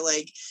are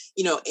like,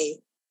 a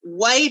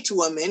white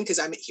woman, because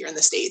I'm here in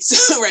the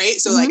States, right?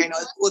 So like, I know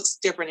it looks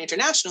different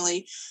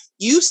internationally.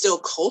 You still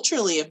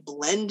culturally have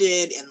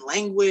blended in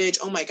language.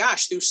 Oh my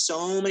gosh, through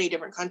so many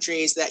different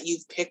countries that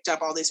you've picked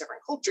up all these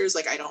different cultures.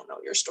 Like, I don't know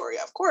your story,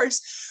 of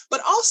course,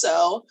 but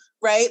also,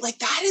 right? Like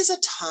that is a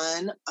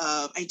ton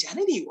of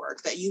identity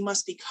work that you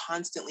must be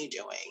constantly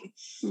doing.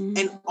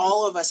 And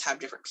all of us have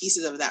different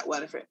pieces of that,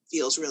 whether it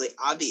feels really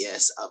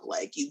obvious of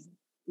like you've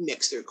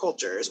mixed through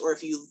cultures, or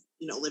if you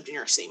lived in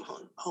your same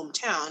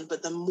hometown.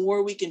 But the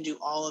more we can do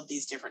all of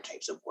these different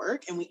types of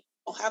work, and we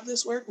all have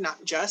this work,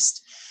 not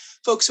just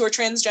folks who are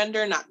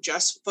transgender, not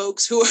just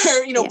folks who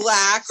are,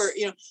 Black, or,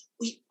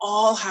 we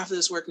all have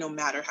this work no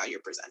matter how you're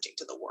presenting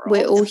to the world.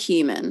 We're all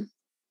human.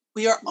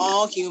 We are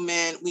all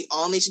human. We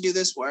all need to do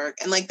this work.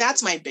 And like,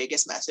 that's my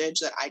biggest message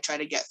that I try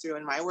to get through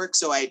in my work.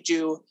 So I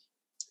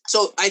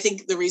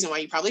think the reason why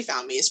you probably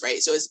found me is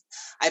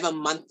I have a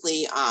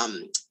monthly,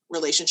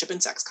 relationship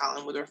and sex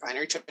column with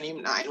Refinery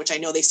 29, which I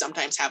know they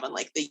sometimes have on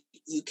like the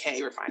UK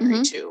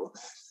Refinery too.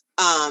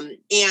 And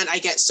I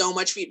get so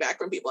much feedback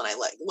from people, and I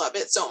love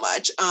it so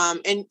much.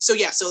 And so,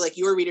 so like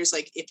your readers,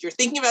 like if you're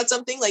thinking about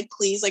something, like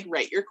please like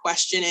write your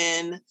question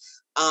in.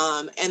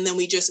 And then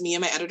me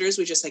and my editors,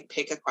 we just like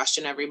pick a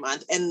question every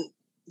month. And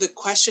the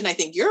question I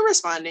think you're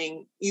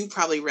responding, you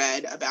probably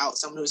read about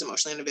someone who's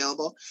emotionally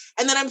unavailable.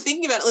 And then I'm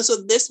thinking about it.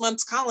 So this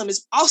month's column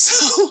is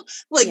also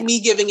like me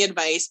giving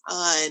advice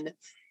on,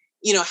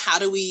 how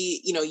do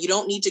we, you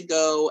don't need to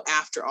go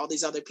after all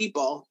these other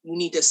people. You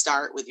need to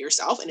start with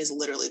yourself, and is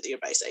literally the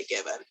advice I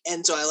give.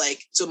 And so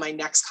so my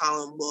next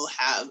column will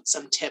have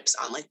some tips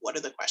on like, what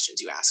are the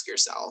questions you ask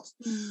yourself?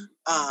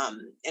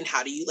 And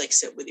how do you like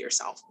sit with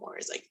yourself more,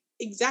 is like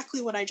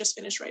exactly what I just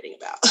finished writing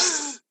about.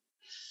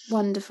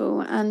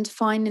 Wonderful. And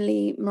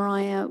finally,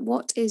 Mariah,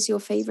 what is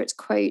your favorite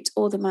quote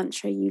or the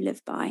mantra you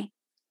live by?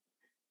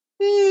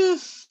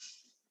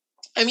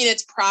 I mean,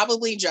 it's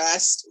probably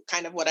just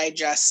kind of what I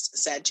just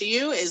said to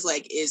you, is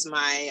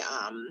my,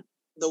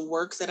 the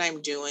work that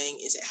I'm doing,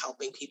 is it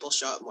helping people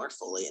show up more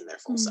fully in their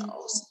full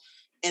selves?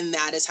 And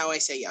that is how I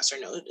say yes or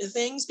no to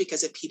things,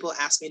 because if people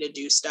ask me to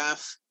do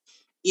stuff,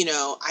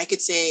 I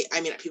could say,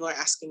 people are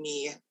asking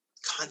me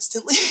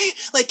constantly,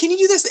 like, can you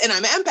do this? And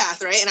I'm an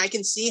empath, right? And I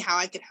can see how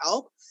I could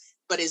help,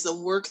 but is the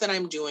work that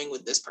I'm doing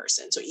with this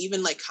person. So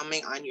even like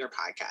coming on your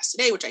podcast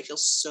today, which I feel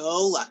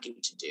so lucky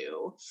to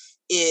do,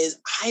 is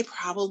I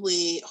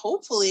probably,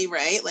 hopefully,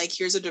 right? Like,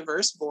 here's a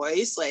diverse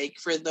voice, like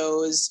for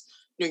those,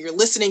 you're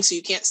listening, so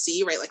you can't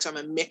see, right? Like, so I'm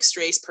a mixed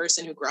race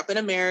person who grew up in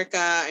America.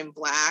 I'm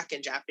Black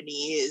and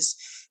Japanese,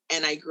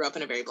 and I grew up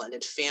in a very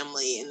blended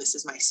family, and this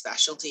is my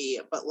specialty.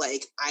 But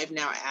like, I've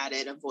now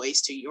added a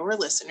voice to your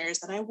listeners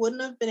that I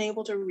wouldn't have been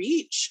able to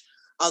reach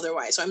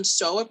otherwise. So I'm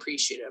so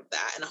appreciative of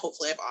that. And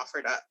hopefully I've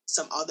offered up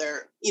some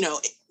other,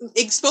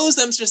 expose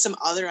them to some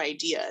other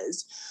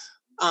ideas.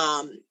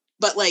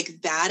 But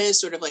like, that is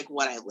sort of like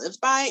what I live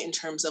by, in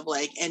terms of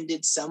like, and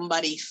did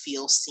somebody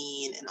feel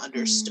seen and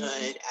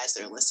understood as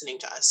they're listening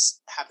to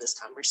us have this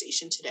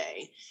conversation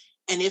today?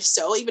 And if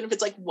so, even if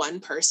it's like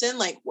one person,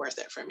 like, worth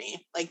it for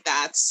me.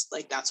 That's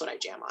what I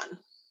jam on.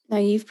 No,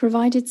 you've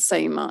provided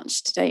so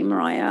much today,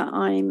 Mariah.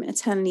 I'm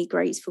eternally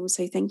grateful.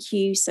 So thank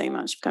you so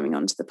much for coming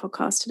on to the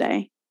podcast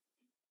today.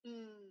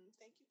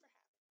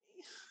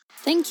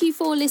 Thank you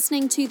for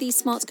listening to the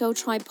Smart Girl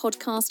Tribe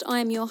podcast. I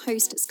am your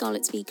host,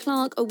 Scarlett V.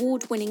 Clark,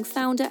 award-winning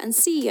founder and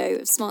CEO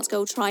of Smart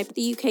Girl Tribe,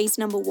 the UK's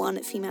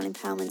 #1 female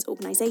empowerment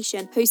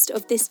organisation, host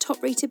of this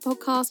top-rated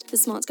podcast, the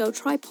Smart Girl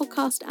Tribe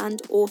podcast,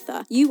 and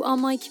author. You are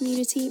my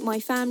community,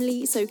 my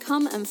family, so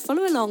come and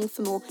follow along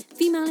for more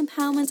female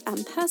empowerment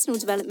and personal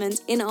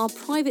development in our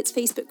private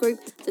Facebook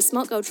group, the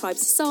Smart Girl Tribe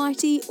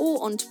Society,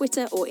 or on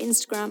Twitter or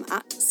Instagram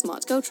at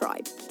Smart Girl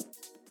Tribe.